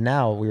 and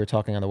now we were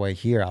talking on the way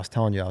here. I was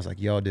telling you, I was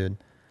like, yo, dude,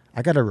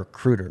 I got a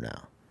recruiter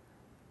now,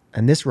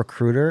 and this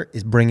recruiter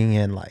is bringing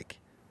in, like,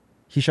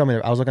 he showed me.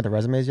 I was looking at the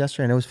resumes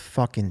yesterday, and it was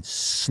fucking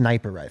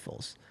sniper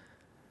rifles.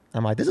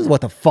 I'm like, this is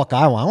what the fuck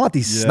I want. I want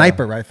these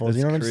sniper rifles.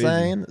 You know what I'm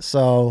saying?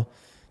 So,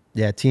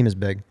 yeah, team is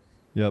big.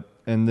 Yep.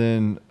 And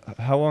then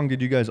how long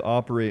did you guys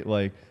operate?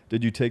 Like,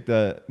 did you take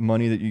that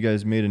money that you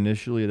guys made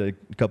initially at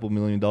a couple $1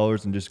 million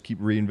and just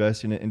keep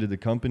reinvesting it into the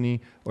company?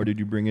 Or did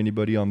you bring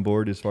anybody on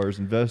board as far as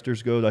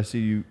investors go? I see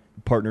you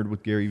partnered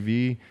with Gary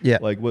Vee. Yeah.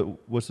 Like,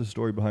 what's the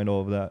story behind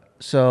all of that?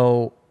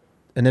 So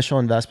initial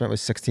investment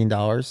was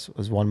 $16. It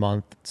was 1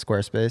 month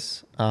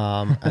Squarespace.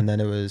 And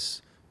then it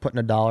was put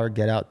in $1,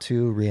 get out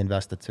 $2,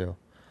 reinvest the $2.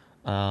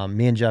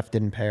 Me and Jeff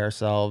didn't pay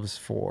ourselves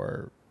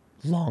for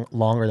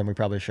longer than we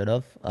probably should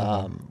have.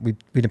 We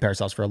didn't pay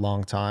ourselves for a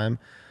long time.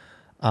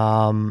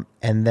 And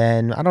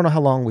then I don't know how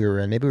long we were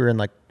in. Maybe we were in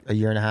like a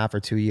year and a half or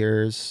 2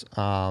 years.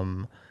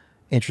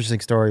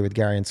 interesting story with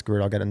Gary and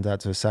Screwed. I'll get into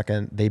that in a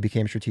second. They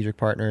became strategic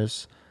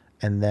partners,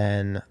 and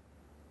then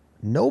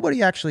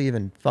nobody actually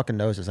even fucking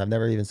knows this. I've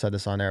never even said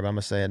this on air, but I'm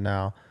gonna say it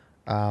now.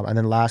 And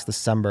then last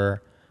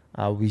December,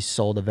 we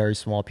sold a very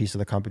small piece of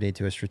the company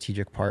to a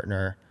strategic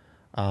partner.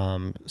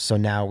 So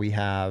now we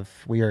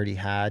already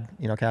had,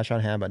 cash on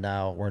hand, but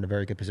now we're in a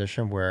very good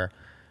position where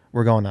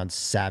we're going on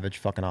savage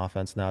fucking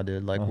offense now,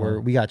 dude. Like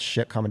we got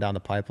shit coming down the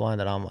pipeline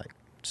that I'm like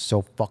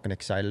so fucking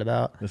excited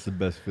about. That's the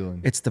best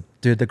feeling.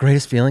 The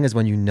greatest feeling is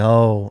when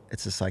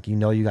it's just like,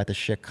 you got the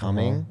shit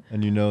coming.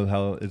 And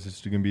how it's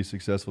just going to be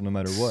successful no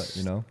matter what,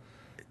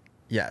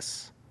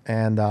 Yes.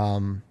 And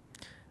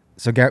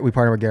so we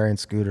partnered with Gary and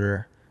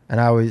Scooter.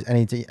 And I always,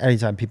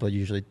 anytime people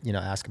usually,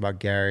 ask about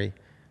Gary,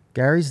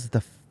 Gary's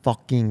the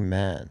fucking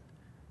man.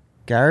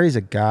 Gary's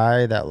a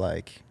guy that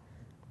like,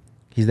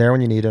 he's there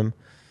when you need him.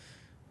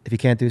 If he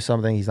can't do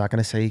something, he's not going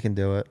to say he can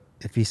do it.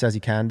 If he says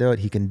he can do it,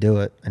 he can do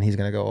it. And he's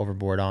going to go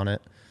overboard on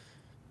it.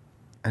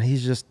 And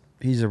he's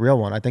a real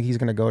one. I think he's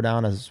going to go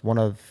down as one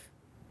of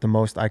the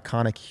most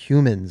iconic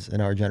humans in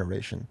our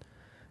generation.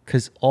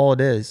 Because all it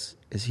is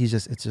it's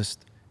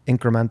just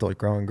incremental,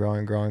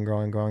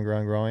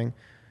 growing.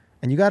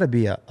 And you got to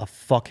be a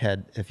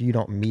fuckhead if you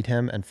don't meet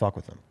him and fuck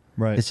with him.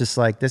 Right. It's just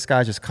like, this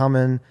guy's just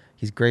coming.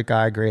 He's a great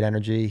guy, great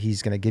energy.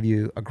 He's going to give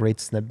you a great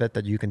snippet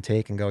that you can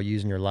take and go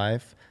use in your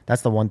life.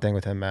 That's the one thing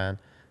with him, man.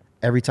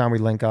 Every time we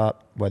link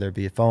up, whether it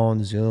be a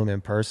phone, Zoom, in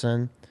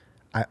person,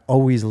 I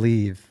always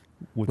leave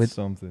with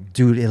something.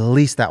 Dude, at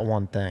least that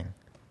one thing.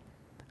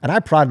 And I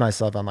pride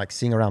myself on like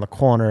seeing around the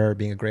corner,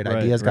 being a great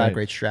ideas guy,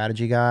 great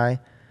strategy guy.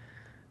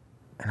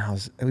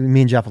 And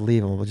me and Jeff will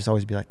leave and we'll just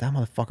always be like, that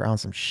motherfucker on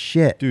some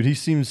shit. Dude, he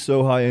seems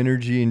so high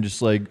energy and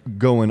just like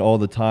going all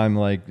the time.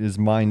 Like his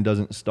mind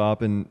doesn't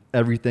stop and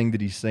everything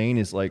that he's saying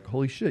is like,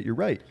 holy shit, you're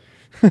right.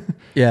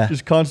 Yeah.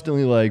 Just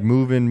constantly like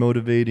moving,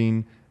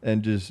 motivating,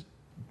 and just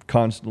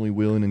constantly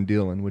wheeling and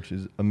dealing, which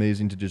is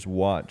amazing to just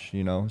watch,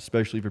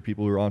 especially for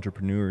people who are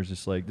entrepreneurs.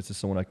 It's like, this is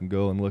someone I can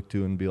go and look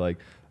to and be like,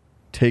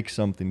 take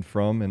something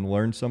from and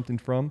learn something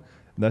from.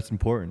 And that's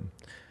important.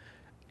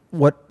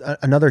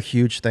 Another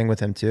huge thing with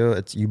him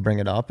too, you bring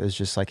it up, is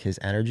just like his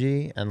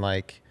energy. And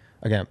like,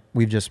 again,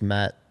 we've just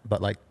met, but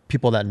like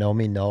people that know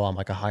me know I'm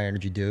like a high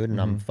energy dude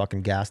and I'm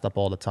fucking gassed up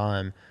all the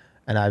time.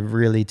 And I'm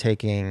really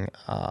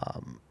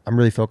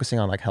focusing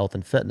on like health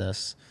and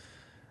fitness.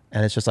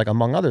 And it's just like,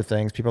 among other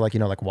things, people are like,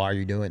 like, why are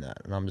you doing that?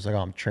 And I'm just like,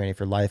 I'm training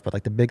for life. But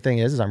like the big thing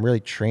is I'm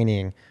really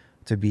training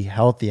to be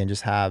healthy and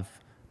just have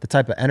the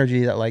type of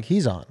energy that like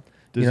he's on.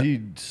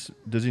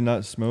 Does he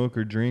not smoke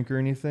or drink or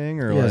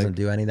anything? Or he doesn't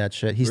do any of that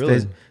shit. He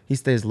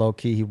stays low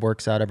key. He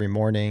works out every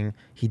morning.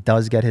 He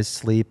does get his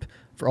sleep.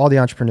 For all the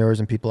entrepreneurs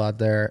and people out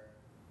there,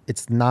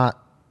 it's not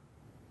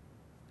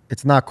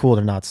cool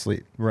to not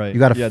sleep. Right. You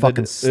got to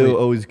fucking sleep. It'll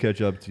always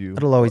catch up to you.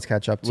 It'll always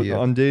catch up to you.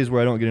 On days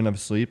where I don't get enough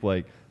sleep,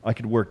 like I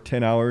could work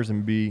 10 hours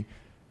and be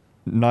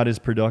not as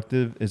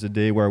productive as a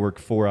day where I work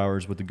 4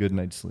 hours with a good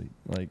night's sleep.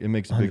 Like it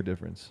makes a big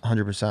difference.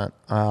 100%.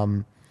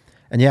 And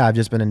yeah, I've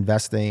just been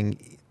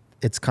investing.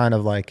 It's kind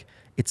of like,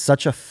 it's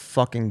such a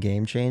fucking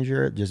game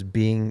changer, just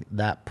being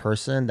that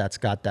person that's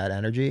got that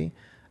energy.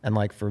 And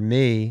like for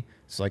me,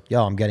 it's like,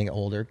 I'm getting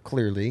older,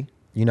 clearly.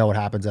 You know what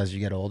happens as you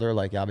get older.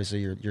 Like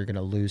obviously you're going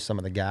to lose some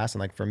of the gas. And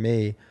like for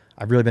me,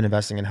 I've really been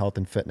investing in health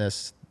and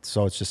fitness.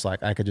 So it's just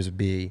like, I could just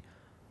be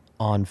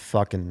on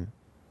fucking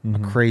a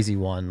crazy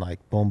one, like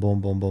boom, boom,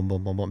 boom, boom,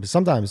 boom, boom, boom. But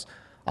sometimes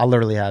I'll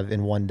literally have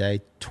in one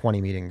day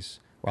 20 meetings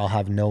where I'll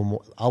have no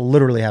more. I'll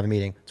literally have a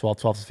meeting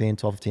 12:15,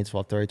 12:15,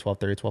 12:30,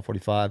 12:30,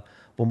 12:45,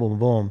 boom, boom, boom,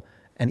 boom.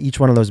 And each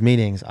one of those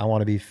meetings, I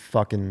want to be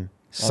fucking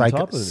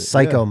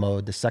psycho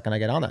mode the second I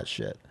get on that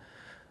shit.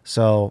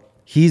 So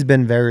he's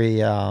been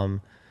very.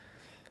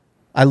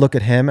 I look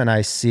at him and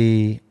I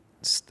see.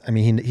 I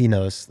mean, he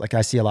knows. Like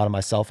I see a lot of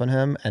myself in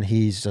him, and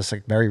he's just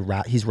like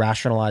he's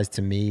rationalized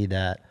to me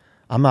that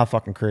I'm not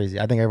fucking crazy.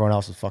 I think everyone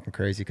else is fucking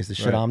crazy because the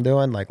shit I'm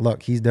doing. Like,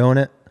 look, he's doing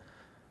it.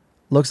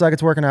 Looks like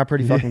it's working out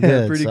pretty fucking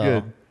good. Pretty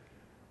good.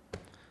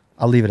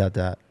 I'll leave it at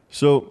that.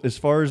 So as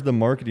far as the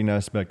marketing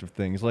aspect of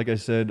things, like I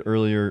said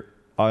earlier,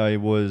 I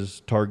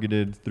was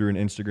targeted through an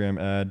Instagram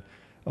ad.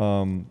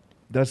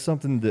 That's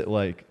something that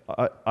like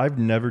I've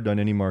never done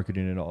any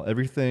marketing at all.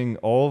 Everything,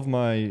 all of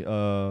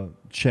my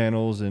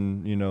channels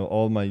and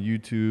all of my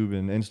YouTube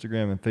and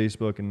Instagram and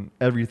Facebook and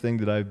everything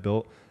that I've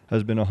built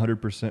has been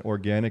 100%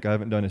 organic. I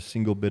haven't done a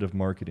single bit of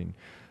marketing.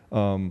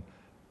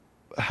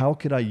 How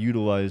could I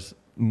utilize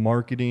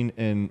marketing,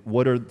 and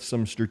what are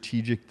some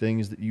strategic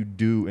things that you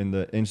do in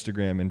the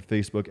Instagram and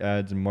Facebook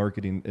ads and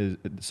marketing is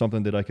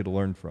something that I could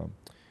learn from?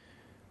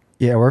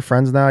 Yeah, we're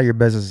friends now. Your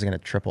business is going to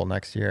triple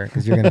next year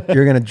because you're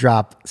going to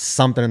drop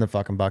something in the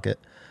fucking bucket.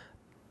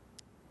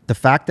 The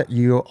fact that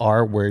you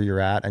are where you're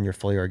at and you're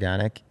fully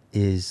organic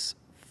is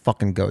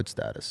fucking GOAT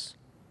status.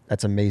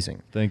 That's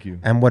amazing. Thank you.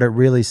 And what it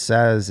really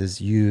says is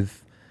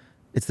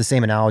it's the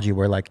same analogy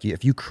where like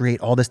if you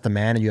create all this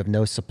demand and you have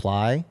no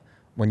supply,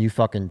 when you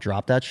fucking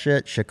drop that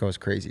shit goes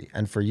crazy.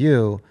 And for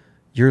you're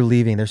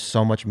leaving, there's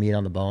so much meat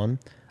on the bone.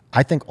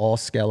 I think all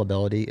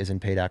scalability is in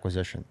paid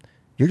acquisition.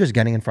 You're just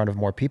getting in front of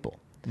more people.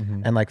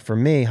 And like for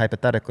me,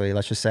 hypothetically,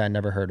 let's just say I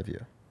never heard of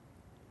you.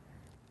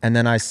 And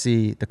then I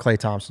see the Klay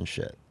Thompson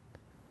shit.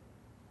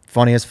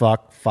 Funny as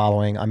fuck,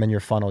 following, I'm in your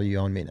funnel, you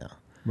own me now.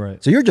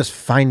 Right. So you're just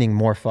finding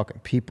more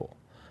fucking people.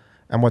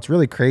 And what's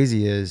really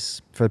crazy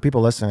is, for the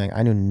people listening,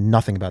 I knew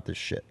nothing about this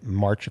shit.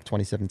 March of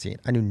 2017.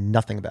 I knew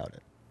nothing about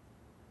it.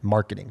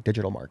 Marketing,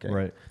 digital marketing.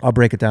 Right. I'll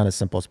break it down as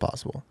simple as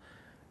possible.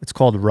 It's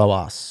called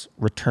ROAS,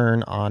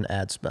 return on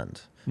ad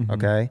spend.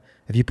 Okay?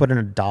 If you put in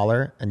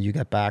 $1 and you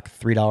get back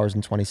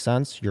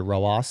 $3.20, your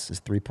ROAS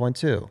is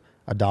 3.2.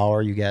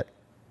 $1, you get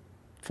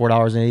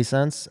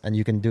 $4.80, and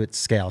you can do it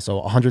scale.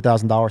 So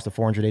 $100,000 to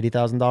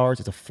 $480,000,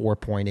 it's a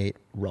 4.8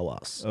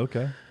 ROAS.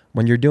 Okay.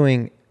 When you're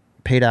doing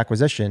paid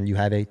acquisition, you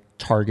have a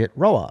target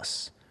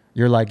ROAS.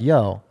 You're like,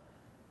 yo,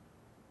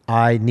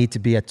 I need to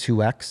be at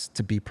 2x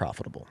to be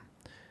profitable.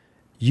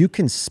 You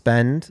can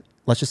spend,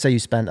 let's just say you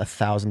spend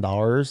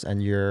 $1,000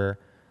 and you're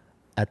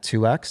at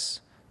 2x.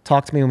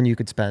 Talk to me when you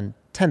could spend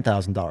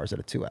 $10,000 at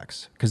a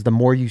 2x. Because the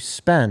more you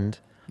spend,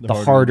 the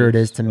harder it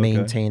is to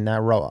maintain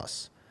that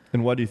ROAS.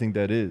 And why do you think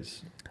that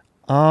is?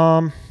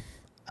 I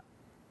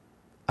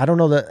don't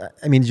know that.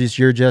 I mean, this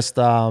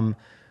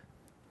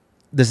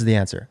is the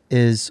answer,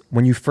 is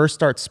when you first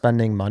start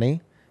spending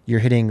money, you're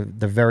hitting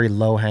the very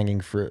low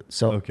hanging fruit.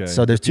 So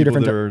there's two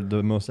different that are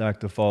the most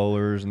active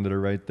followers and that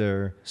are right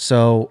there.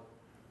 So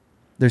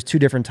there's two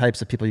different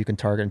types of people you can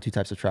target and two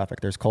types of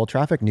traffic. There's cold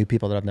traffic, new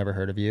people that have never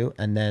heard of you,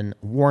 and then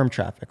warm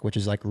traffic, which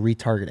is like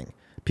retargeting,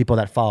 people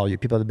that follow you,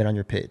 people that have been on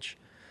your page.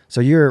 So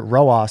your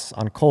ROAS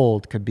on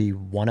cold could be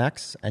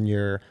 1x and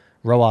your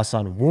ROAS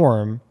on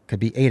warm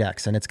could be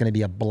 8x, and it's going to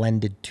be a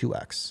blended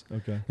 2x.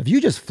 Okay. If you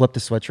just flip the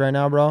switch right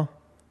now, bro,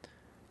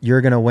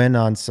 you're going to win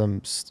on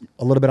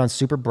a little bit on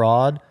super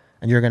broad,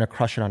 and you're going to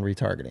crush it on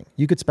retargeting.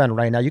 You could spend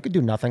right now, you could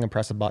do nothing and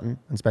press a button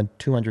and spend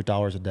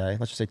 $200 a day.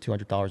 Let's just say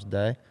 $200 a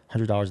day,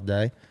 $100 a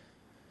day. And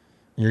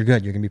you're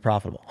good. You're going to be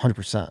profitable,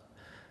 100%.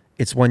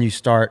 It's when you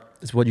start,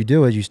 it's what you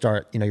do is you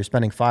start, you're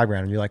spending $5,000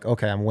 and you're like,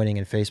 okay, I'm winning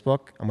in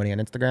Facebook. I'm winning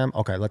on Instagram.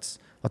 Okay, let's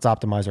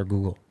optimize our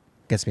Google.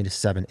 Gets me to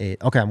 7,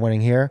 8. Okay, I'm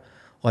winning here.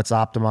 Let's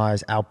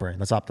optimize Outbrain.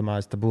 Let's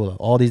optimize Taboola.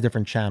 All these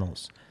different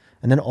channels.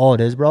 And then all it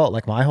is, bro,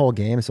 like my whole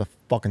game is a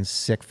fucking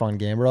sick, fun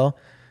game, bro.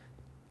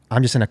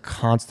 I'm just in a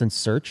constant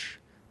search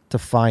to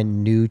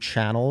find new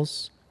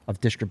channels of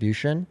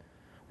distribution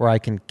where I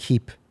can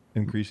keep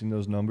increasing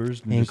those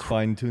numbers and just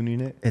fine tuning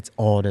it. It's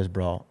all it is,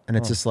 bro. And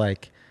it's just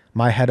like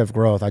my head of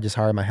growth. I just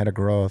hired my head of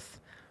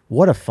growth.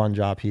 What a fun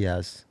job he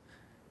has.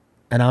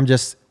 And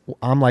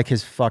I'm like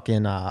his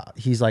fucking,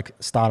 he's like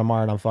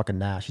Stoudemire and I'm fucking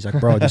Nash. He's like,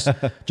 bro,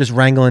 just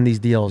wrangling these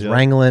deals,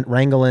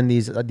 wrangling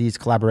these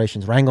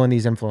collaborations, wrangling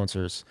these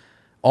influencers.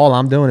 All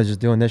I'm doing is just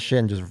doing this shit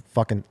and just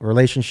fucking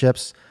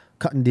relationships,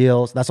 cutting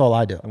deals. That's all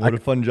I do. And what a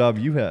fun job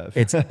you have.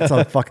 It's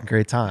a fucking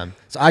great time.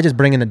 So I just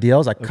bring in the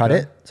deals, I cut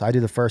it. So I do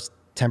the first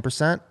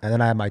 10%, and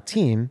then I have my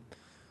team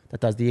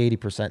that does the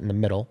 80% in the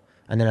middle.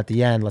 And then at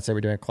the end, let's say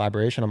we're doing a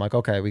collaboration, I'm like,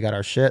 okay, we got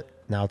our shit.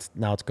 Now it's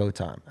go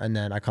time. And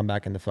then I come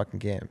back in the fucking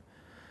game.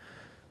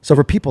 So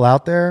for people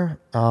out there,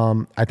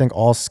 I think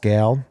all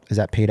scale is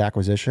at paid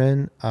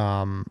acquisition.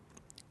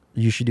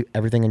 You should do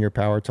everything in your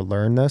power to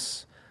learn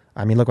this.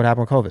 I mean, look what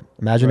happened with COVID.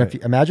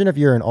 Imagine if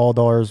you're in all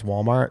doors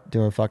Walmart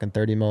doing fucking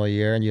 30 mil a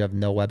year and you have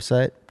no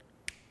website.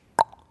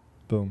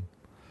 Boom.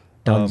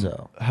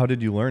 Dunzo. How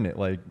did you learn it?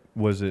 Like,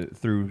 was it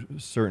through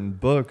certain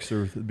books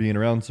or being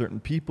around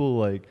certain people?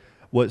 Like,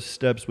 what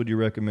steps would you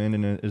recommend?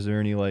 And is there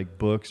any like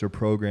books or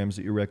programs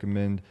that you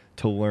recommend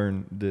to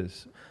learn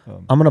this?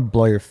 I'm going to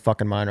blow your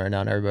fucking mind right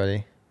now,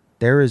 everybody.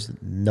 There is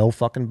no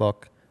fucking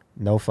book,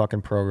 no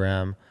fucking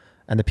program.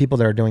 And the people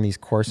that are doing these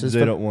courses,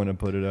 they don't want to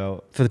put it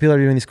out. For the people that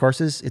are doing these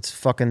courses, it's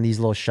fucking these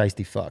little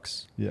shiesty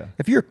fucks. Yeah.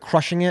 If you're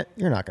crushing it,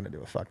 you're not going to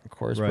do a fucking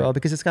course, bro,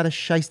 because it's got a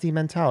shiesty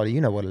mentality.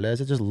 You know what it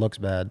is. It just looks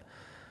bad.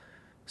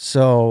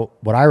 So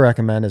what I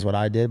recommend is what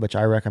I did, which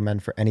I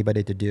recommend for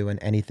anybody to do in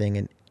anything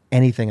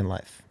in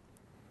life.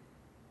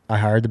 I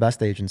hired the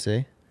best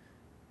agency,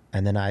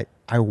 and then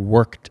I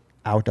worked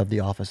out of the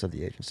office of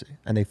the agency,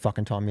 and they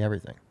fucking taught me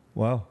everything.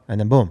 Wow.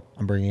 And then boom,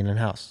 I'm bringing it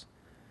in-house.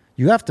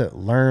 You have to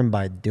learn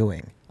by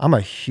doing. I'm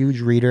a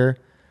huge reader.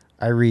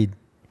 I read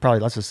probably,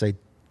 let's just say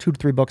 2 to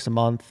 3 books a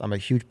month. I'm a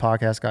huge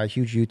podcast guy,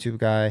 huge YouTube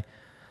guy.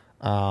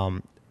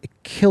 It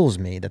kills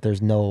me that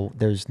there's no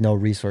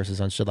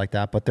resources on shit like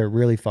that, but there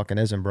really fucking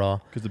isn't,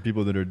 bro. Because the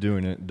people that are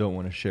doing it don't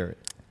want to share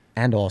it.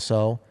 And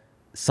also,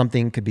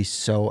 something could be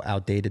so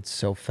outdated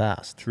so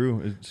fast.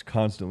 True, it's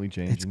constantly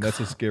changing. That's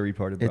the scary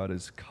part about it.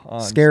 It's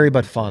constantly scary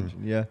but fun.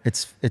 Changing. Yeah,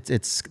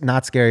 it's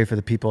not scary for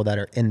the people that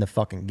are in the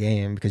fucking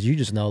game because you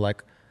just know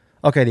like,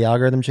 okay, the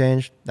algorithm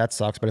changed. That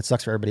sucks, but it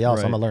sucks for everybody else.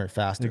 Right. I'm gonna learn it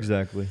faster.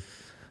 Exactly.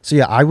 So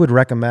yeah, I would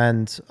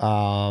recommend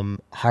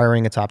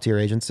hiring a top tier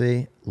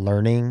agency,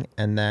 learning,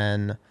 and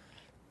then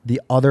the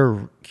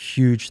other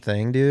huge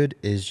thing, dude,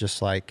 is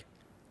just like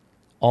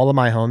all of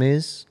my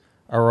homies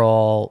are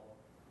all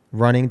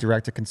running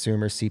direct to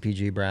consumer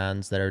CPG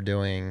brands that are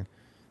doing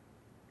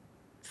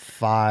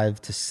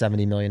 5 to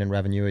 70 million in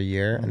revenue a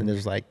year, and then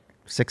there's like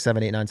 6,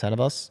 7, 8, 9, 10 of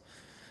us,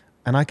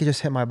 and I could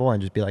just hit my boy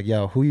and just be like,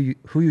 "Yo, who you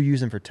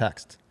using for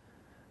text?"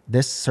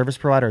 this service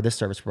provider or this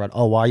service provider.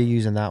 Oh, why are you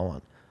using that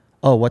one?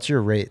 Oh, what's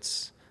your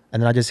rates?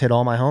 And then I just hit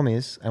all my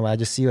homies and I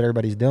just see what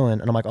everybody's doing.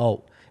 And I'm like,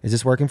 oh, is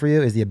this working for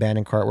you? Is the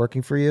abandoned cart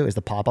working for you? Is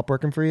the pop-up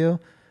working for you?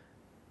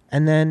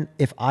 And then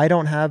if I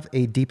don't have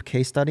a deep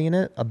case study in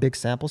it, a big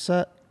sample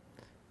set,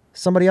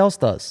 somebody else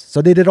does.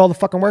 So they did all the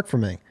fucking work for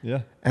me.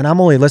 Yeah. And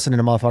I'm only listening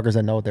to motherfuckers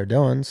that know what they're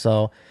doing.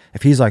 So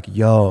if he's like,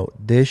 yo,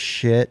 this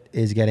shit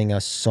is getting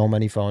us so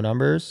many phone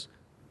numbers,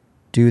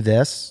 do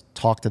this,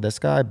 talk to this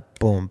guy,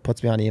 boom,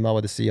 puts me on email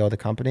with the CEO of the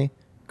company,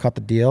 cut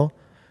the deal,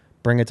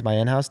 bring it to my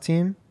in-house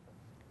team,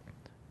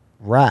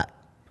 wrap.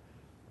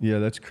 Yeah,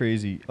 that's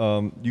crazy.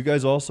 You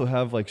guys also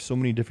have like so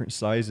many different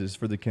sizes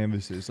for the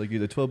canvases. Like you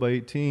the 12 by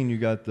 18, you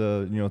got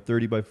the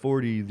 30 by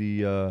 40,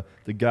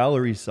 the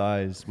gallery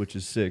size, which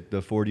is sick. The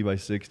 40 by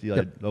 60.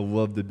 Yep. I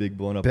love the big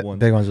blown up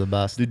ones. Big ones are the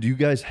best. Did you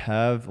guys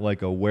have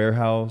like a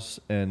warehouse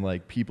and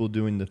like people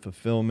doing the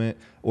fulfillment,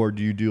 or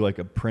do you do like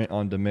a print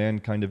on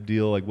demand kind of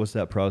deal? Like what's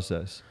that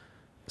process?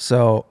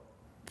 So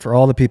for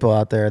all the people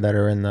out there that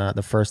are in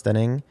the first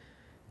inning,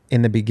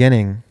 in the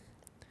beginning,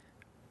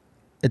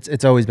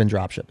 it's always been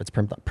dropship. It's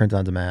print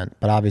on demand.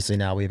 But obviously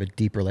now we have a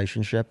deep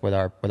relationship with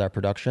our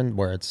production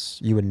where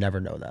you would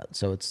never know that.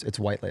 So it's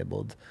white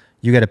labeled.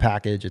 You get a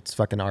package. It's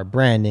fucking our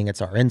branding.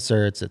 It's our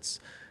inserts. It's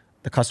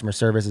the customer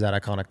service is at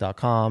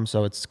IKonick.com.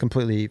 So it's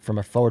completely, from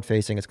a forward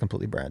facing, it's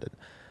completely branded.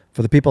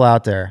 For the people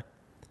out there,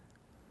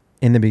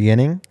 in the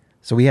beginning,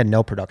 so we had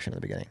no production in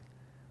the beginning.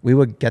 We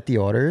would get the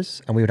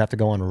orders and we would have to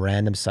go on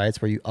random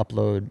sites where you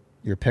upload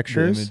your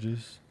pictures. The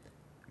images.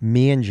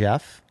 Me and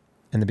Jeff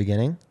in the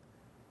beginning,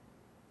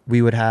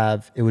 we would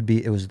have, it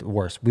was the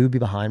worst. We would be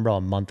behind, bro,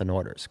 a month in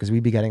orders because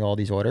we'd be getting all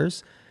these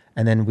orders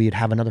and then we'd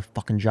have another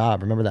fucking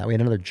job. Remember that? We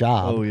had another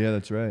job. Oh, yeah,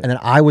 that's right. And then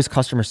I was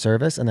customer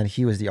service and then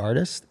he was the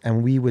artist.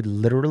 And we would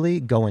literally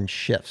go in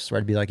shifts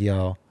where I'd be like,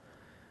 yo,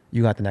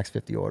 you got the next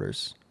 50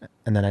 orders.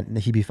 And then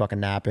he'd be fucking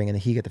napping and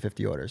he'd get the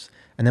 50 orders.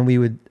 And then we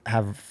would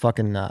have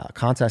fucking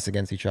contests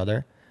against each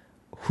other.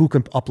 Who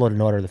can upload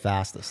an order the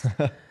fastest?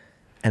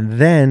 And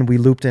then we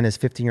looped in his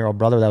 15-year-old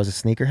brother that was a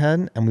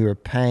sneakerhead, and we were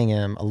paying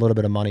him a little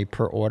bit of money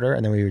per order,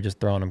 and then we were just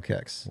throwing him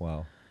kicks.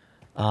 Wow.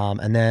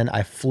 And then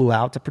I flew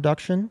out to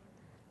production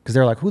because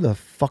they were like, who the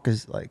fuck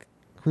is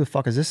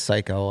this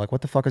psycho? Like, what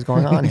the fuck is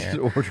going on here?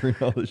 Just ordering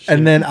all this shit.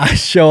 And then I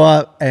show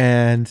up,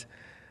 and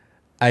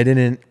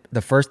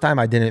the first time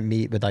I didn't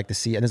meet with like the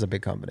CEO, and this is a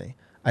big company.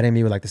 I didn't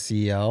meet with like the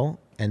CEO,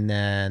 and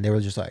then they were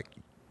just like,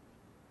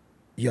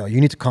 yo, you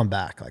need to come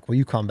back. Like, will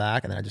you come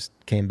back? And then I just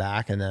came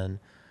back, and then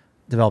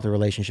developed a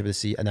relationship with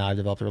the CEO, and now I've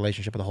developed a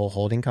relationship with the whole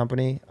holding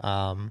company.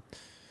 And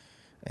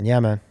yeah,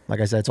 man, like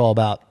I said, it's all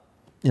about,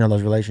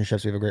 those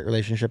relationships. We have a great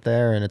relationship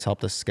there and it's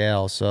helped us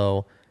scale.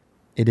 So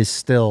it is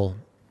still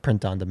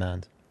print on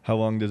demand. How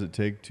long does it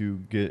take to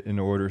get an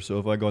order? So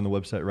if I go on the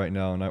website right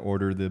now and I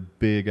order the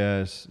big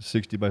ass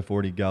 60 by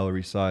 40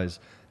 gallery size,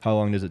 how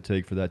long does it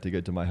take for that to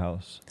get to my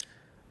house?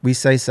 We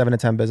say 7 to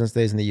 10 business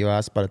days in the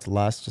US, but it's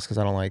less just because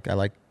I like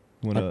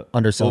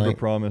underselling.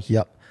 Overpromise.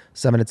 Yep.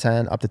 7 to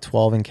 10, up to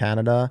 12 in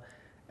Canada.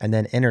 And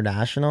then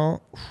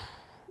international,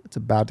 it's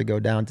about to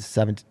go down to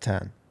 7 to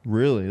 10.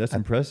 Really? That's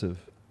impressive.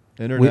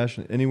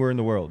 International, anywhere in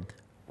the world.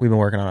 We've been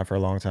working on it for a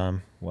long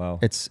time. Wow.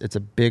 It's a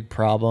big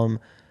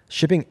problem.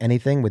 Shipping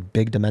anything with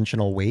big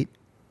dimensional weight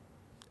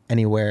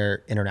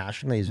anywhere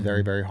internationally is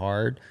very, very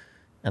hard.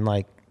 And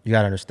like, you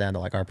got to understand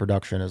that like our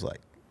production is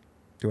like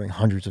doing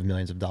hundreds of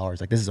millions of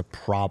dollars. Like this is a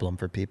problem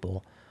for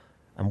people.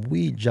 And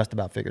we just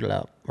about figured it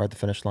out. We're at the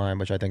finish line,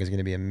 which I think is going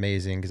to be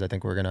amazing because I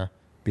think we're going to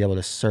be able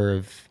to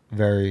serve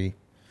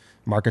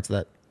markets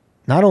that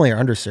not only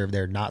are underserved,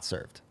 they're not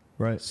served.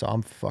 Right. So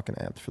I'm fucking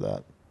amped for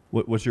that.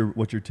 What's your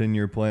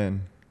 10-year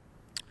plan?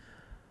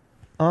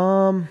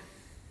 Don't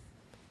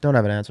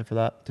have an answer for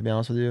that, to be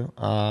honest with you.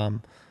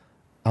 I'm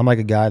like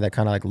a guy that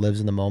kind of like lives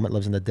in the moment,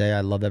 lives in the day.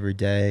 I love every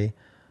day.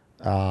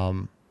 I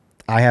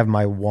have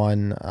my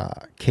one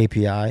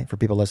KPI for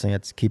people listening.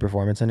 It's key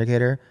performance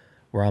indicator,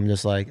 where I'm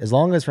just like, as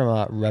long as from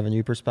a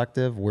revenue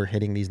perspective, we're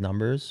hitting these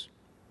numbers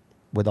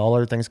with all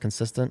other things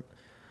consistent.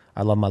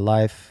 I love my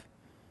life.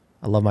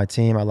 I love my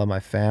team. I love my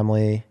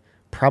family.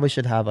 Probably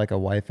should have like a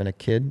wife and a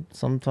kid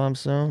sometime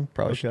soon.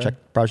 Probably should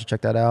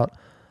check that out.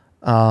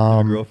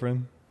 Your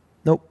girlfriend?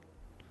 Nope.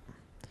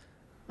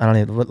 I don't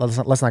need.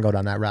 Let's not go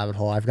down that rabbit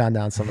hole. I've gone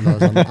down some of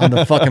those on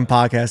the fucking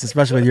podcast,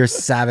 especially with your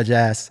savage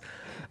ass.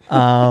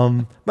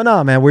 But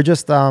no, man, we're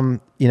just the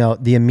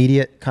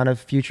immediate kind of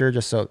future.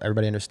 Just so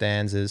everybody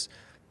understands, is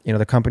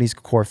the company's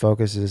core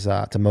focus is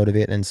to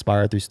motivate and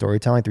inspire through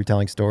storytelling, through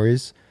telling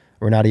stories.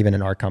 We're not even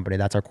an art company.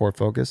 That's our core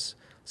focus.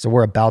 So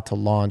we're about to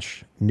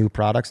launch new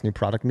products, new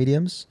product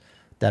mediums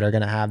that are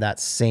going to have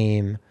that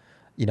same,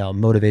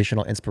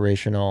 motivational,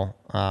 inspirational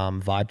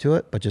vibe to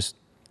it, but just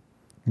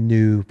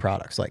new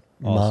products like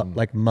Awesome.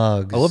 like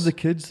mugs. I love the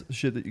kids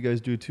shit that you guys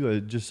do too. I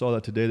just saw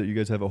that today that you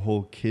guys have a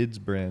whole kids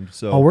brand.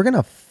 So we're going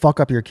to fuck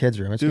up your kids'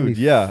 room. It's dude, gonna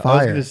be yeah, fire. I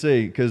was gonna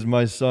say because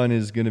my son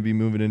is gonna be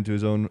moving into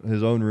his own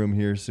room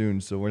here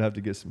soon, so we're gonna have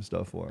to get some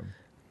stuff for him.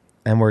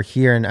 And we're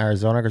here in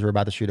Arizona because we're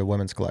about to shoot a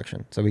women's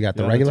collection. So we got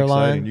the regular that's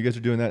exciting. line. You guys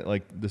are doing that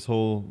like this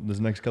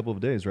next couple of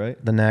days, right?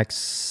 The next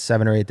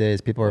 7 or 8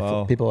 days,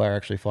 Wow. people are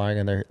actually flying,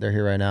 and they're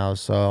here right now.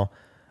 So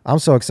I'm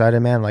so excited,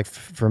 man. Like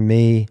for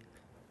me,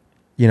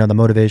 you know, the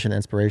motivation,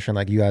 inspiration.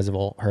 Like you guys have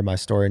all heard my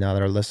story now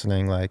that are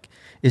listening. Like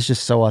it's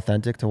just so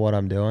authentic to what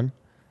I'm doing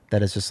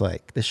that it's just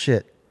like this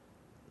shit.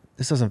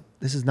 This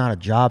is not a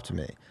job to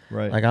me.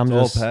 Right. Like I'm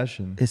it's just all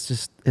passion. It's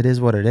just it is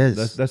what it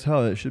is. That's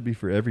how it should be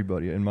for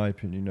everybody, in my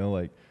opinion. You know,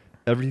 like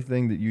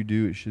everything that you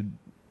do,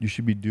 you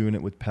should be doing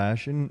it with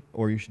passion,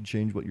 or you should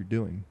change what you're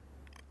doing.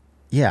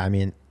 Yeah, I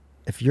mean,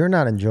 if you're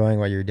not enjoying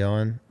what you're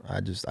doing, I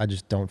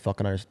just don't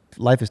fucking understand.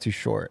 Life is too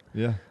short.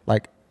 Yeah.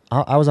 Like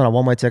I was on a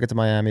one-way ticket to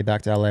Miami,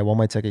 back to LA,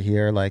 one-way ticket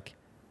here. Like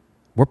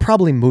we're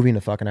probably moving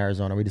to fucking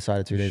Arizona. We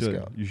decided 2 days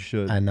ago. You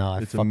should. I know.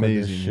 It's fuck with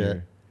this amazing shit.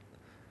 here.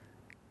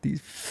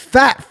 These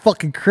fat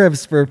fucking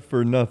cribs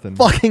for nothing.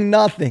 fucking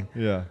nothing.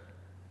 Yeah.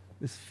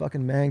 This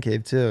fucking man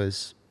cave too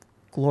is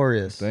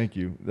glorious. Thank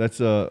you. That's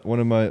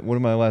one of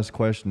my last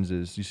questions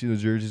is, you see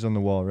those jerseys on the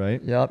wall,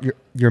 right? Yep.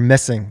 You're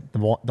missing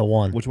the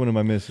one. Which one am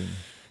I missing?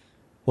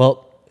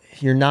 Well,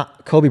 you're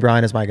not. Kobe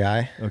Bryant is my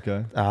guy.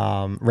 Okay.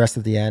 Rest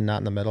at the end, not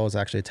in the middle, is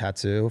actually a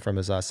tattoo from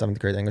his 7th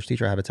grade English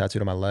teacher. I have it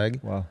tattooed on my leg.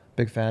 Wow.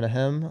 Big fan of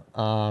him.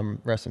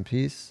 Rest in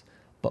peace.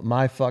 But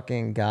my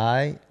fucking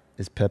guy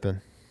is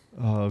Pippen.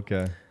 Oh,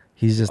 okay.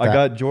 He's just. I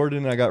got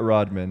Jordan. I got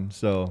Rodman.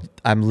 So.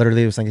 I'm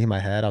literally was thinking in my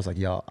head. I was like,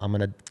 yo, I'm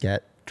gonna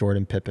get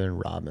Jordan, Pippen,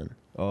 Rodman.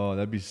 Oh,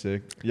 that'd be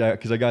sick. Yeah,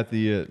 because I got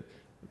the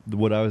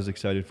what I was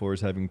excited for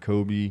is having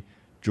Kobe,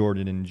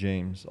 Jordan, and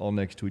James all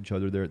next to each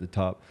other there at the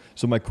top.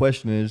 So my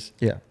question is,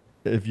 Yeah.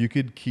 if you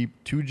could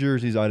keep 2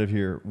 jerseys out of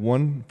here,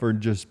 one for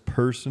just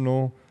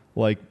personal,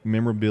 like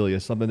memorabilia,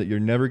 something that you're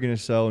never going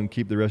to sell and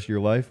keep the rest of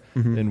your life,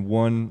 and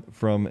one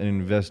from an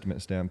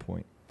investment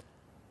standpoint.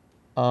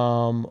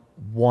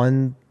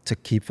 One to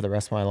keep for the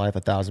rest of my life,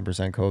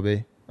 1,000%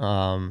 Kobe.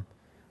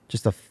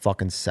 Just a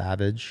fucking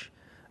savage.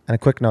 And a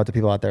quick note to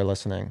people out there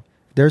listening: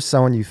 if there's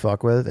someone you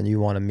fuck with and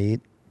you want to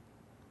meet,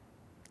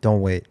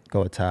 don't wait,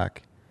 go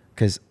attack.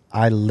 Because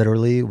I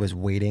literally was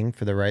waiting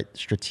for the right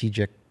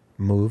strategic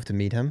move to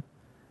meet him,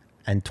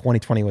 and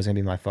 2020 was gonna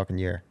be my fucking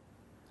year.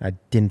 I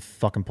didn't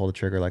fucking pull the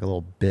trigger like a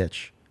little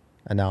bitch,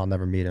 and now I'll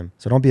never meet him.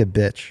 So don't be a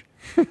bitch.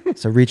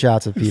 So reach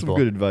out to people.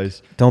 Some good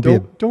advice. Don't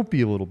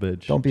be a little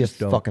bitch. Don't be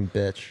Just a fucking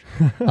bitch.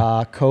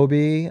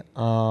 Kobe.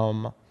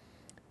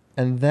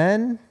 And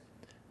then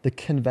the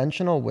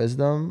conventional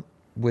wisdom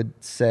would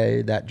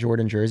say that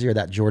Jordan jersey, or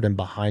that Jordan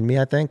behind me,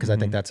 I think, because I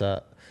think it's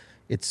a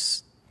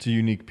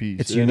unique piece.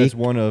 It's and unique. It's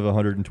one of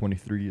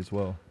 123 as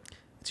well.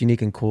 It's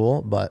unique and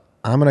cool, but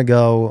I'm going to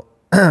go,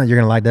 you're going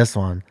to like this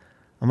one.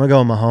 I'm going to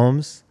go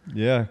Mahomes.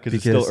 Yeah, because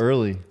it's still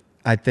early.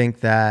 I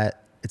think that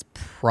it's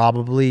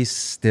probably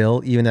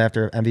still, even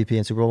after MVP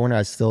and Super Bowl winner,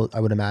 I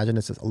would imagine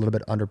it's a little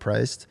bit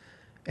underpriced.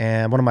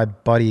 And one of my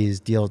buddies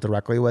deals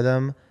directly with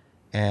him,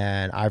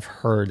 and I've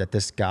heard that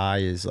this guy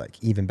is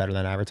like even better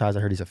than advertised.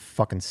 I heard he's a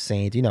fucking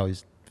saint. You know,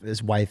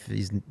 his wife,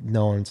 he's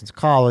known since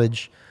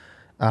college.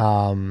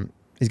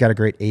 He's got a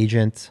great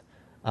agent.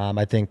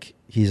 I think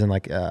he's in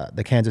like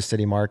the Kansas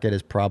City market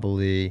is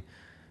probably.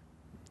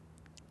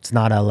 It's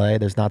not LA.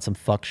 There's not some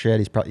fuck shit.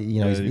 He's probably,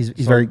 you know, he's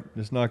very.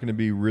 It's not going to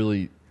be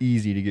really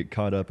easy to get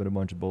caught up in a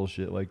bunch of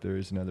bullshit like there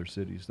is in other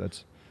cities.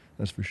 That's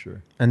for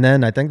sure. And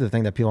then I think the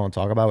thing that people don't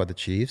talk about with the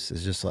Chiefs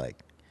is just like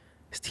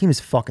his team is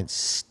fucking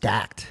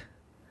stacked.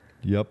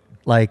 Yep.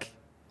 Like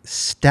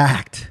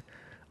stacked.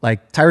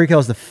 Like Tyreek Hill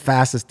is the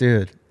fastest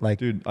dude. Like,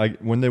 dude,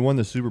 when they won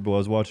the Super Bowl, I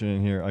was watching it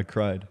in here. I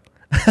cried.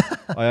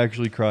 I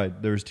actually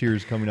cried. There was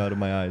tears coming out of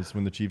my eyes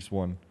when the Chiefs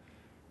won.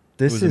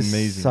 This is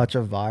amazing. Such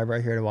a vibe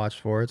right here to watch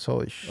sports.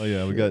 Holy shit. Oh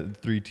yeah, we got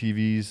 3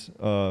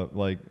 TVs.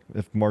 Like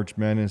if March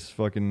Madness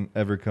fucking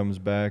ever comes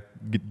back,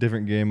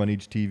 different game on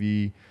each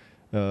TV.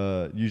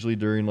 Usually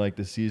during like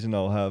the season,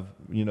 I'll have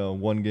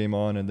one game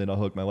on, and then I'll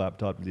hook my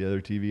laptop to the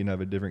other TV and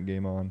have a different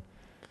game on.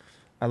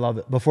 I love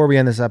it. Before we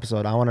end this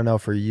episode, I want to know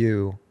for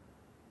you,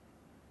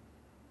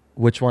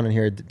 which one in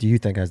here do you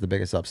think has the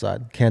biggest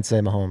upside? Can't say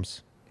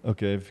Mahomes.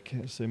 Okay, if you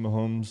can't say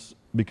Mahomes,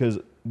 because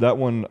that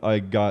one I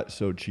got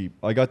so cheap.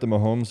 I got the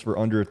Mahomes for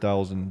under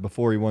 $1,000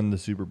 before he won the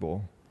Super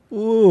Bowl.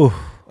 Ooh.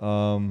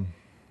 I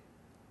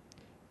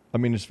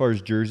mean, as far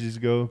as jerseys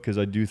go, because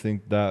I do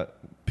think that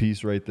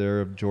piece right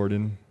there of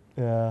Jordan.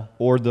 Yeah.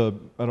 Or I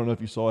don't know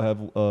if you saw, I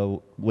have a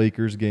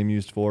Lakers game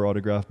used for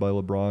autographed by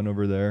LeBron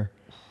over there.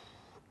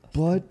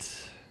 But,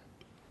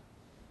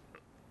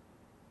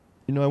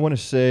 I want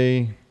to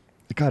say,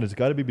 God, it's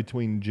got to be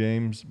between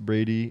James,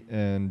 Brady,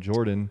 and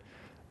Jordan.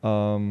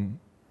 I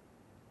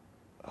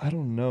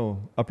don't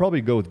know. I'll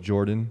probably go with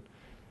Jordan.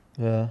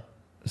 Yeah.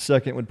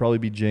 Second would probably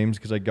be James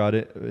because I got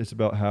it. It's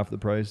about half the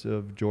price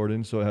of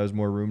Jordan, so it has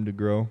more room to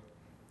grow.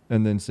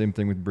 And then same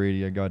thing with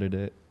Brady. I got it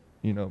at,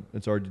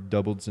 it's already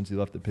doubled since he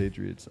left the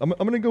Patriots. I'm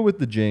going to go with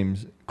the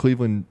James,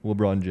 Cleveland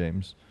LeBron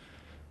James.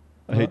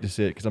 I hate to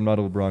say it because I'm not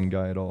a LeBron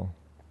guy at all.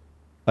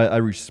 I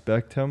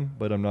respect him,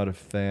 but I'm not a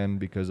fan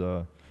because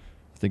I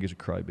think he's a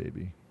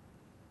crybaby.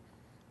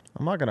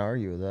 I'm not going to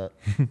argue with that.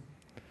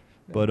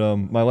 But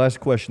my last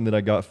question that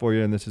I got for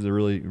you, and this is a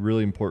really,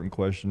 really important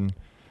question.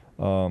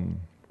 Who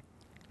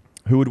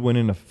would win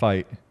in a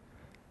fight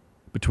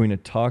between a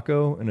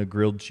taco and a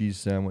grilled cheese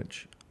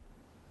sandwich?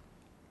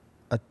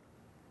 A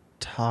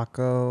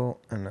taco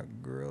and a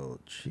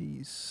grilled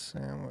cheese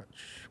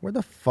sandwich. Where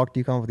the fuck do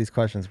you come up with these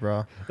questions,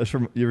 bro? That's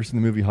from, you ever seen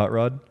the movie Hot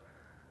Rod?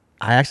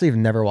 I actually have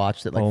never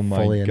watched it like Oh my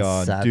fully God,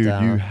 and sat dude,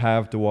 down. you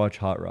have to watch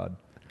Hot Rod.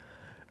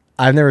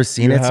 I've never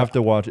seen You it. have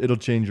to watch it. It'll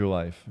change your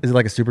life. Is it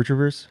like a Super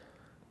Troopers?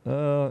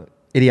 Not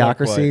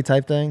Idiocracy quite.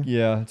 type thing?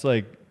 Yeah, it's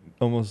like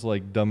almost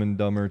like Dumb and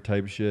Dumber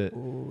type shit,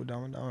 Ooh,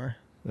 Dumb and Dumber.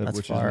 That's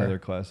which fire. is another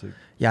classic.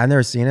 Yeah, I've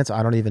never seen it, so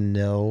I don't even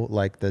know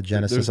like the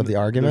genesis of the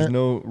argument. There's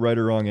no right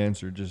or wrong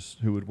answer, just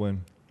who would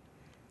win.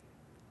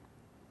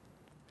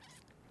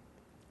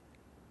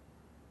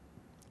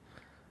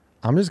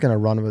 I'm just gonna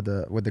run with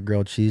the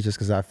grilled cheese just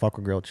because I fuck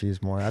with grilled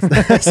cheese more.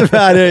 That's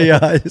about it,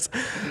 guys.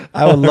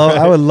 I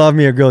would love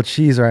me a grilled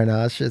cheese right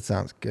now. That shit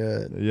sounds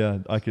good. Yeah,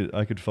 I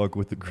could fuck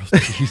with the grilled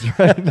cheese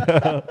right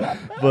now.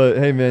 But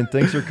hey, man,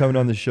 thanks for coming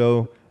on the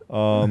show.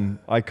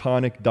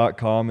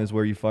 IKonick.com is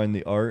where you find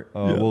the art.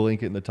 We'll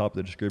link it in the top of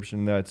the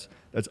description. That's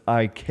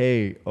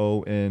IKonick,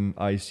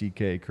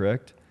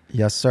 correct?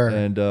 Yes, sir.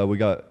 And we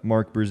got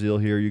Mark Brazil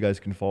here. You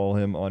guys can follow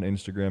him on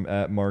Instagram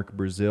at Mark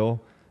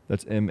Brazil.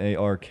 That's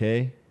MARK,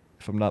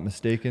 if I'm not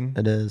mistaken.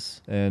 It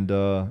is. And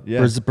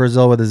yeah.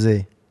 Brazil with a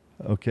Z.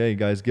 Okay,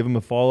 guys, give him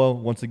a follow.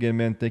 Once again,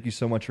 man, thank you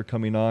so much for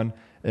coming on.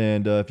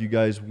 And if you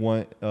guys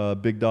want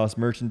Big Dos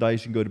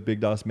merchandise, you can go to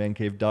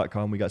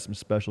bigdosmancave.com. We got some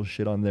special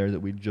shit on there that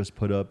we just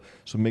put up.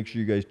 So make sure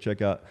you guys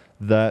check out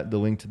that. The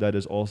link to that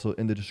is also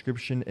in the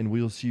description. And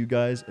we will see you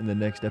guys in the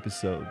next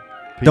episode.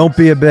 Peace. Don't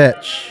be a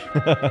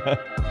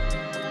bitch.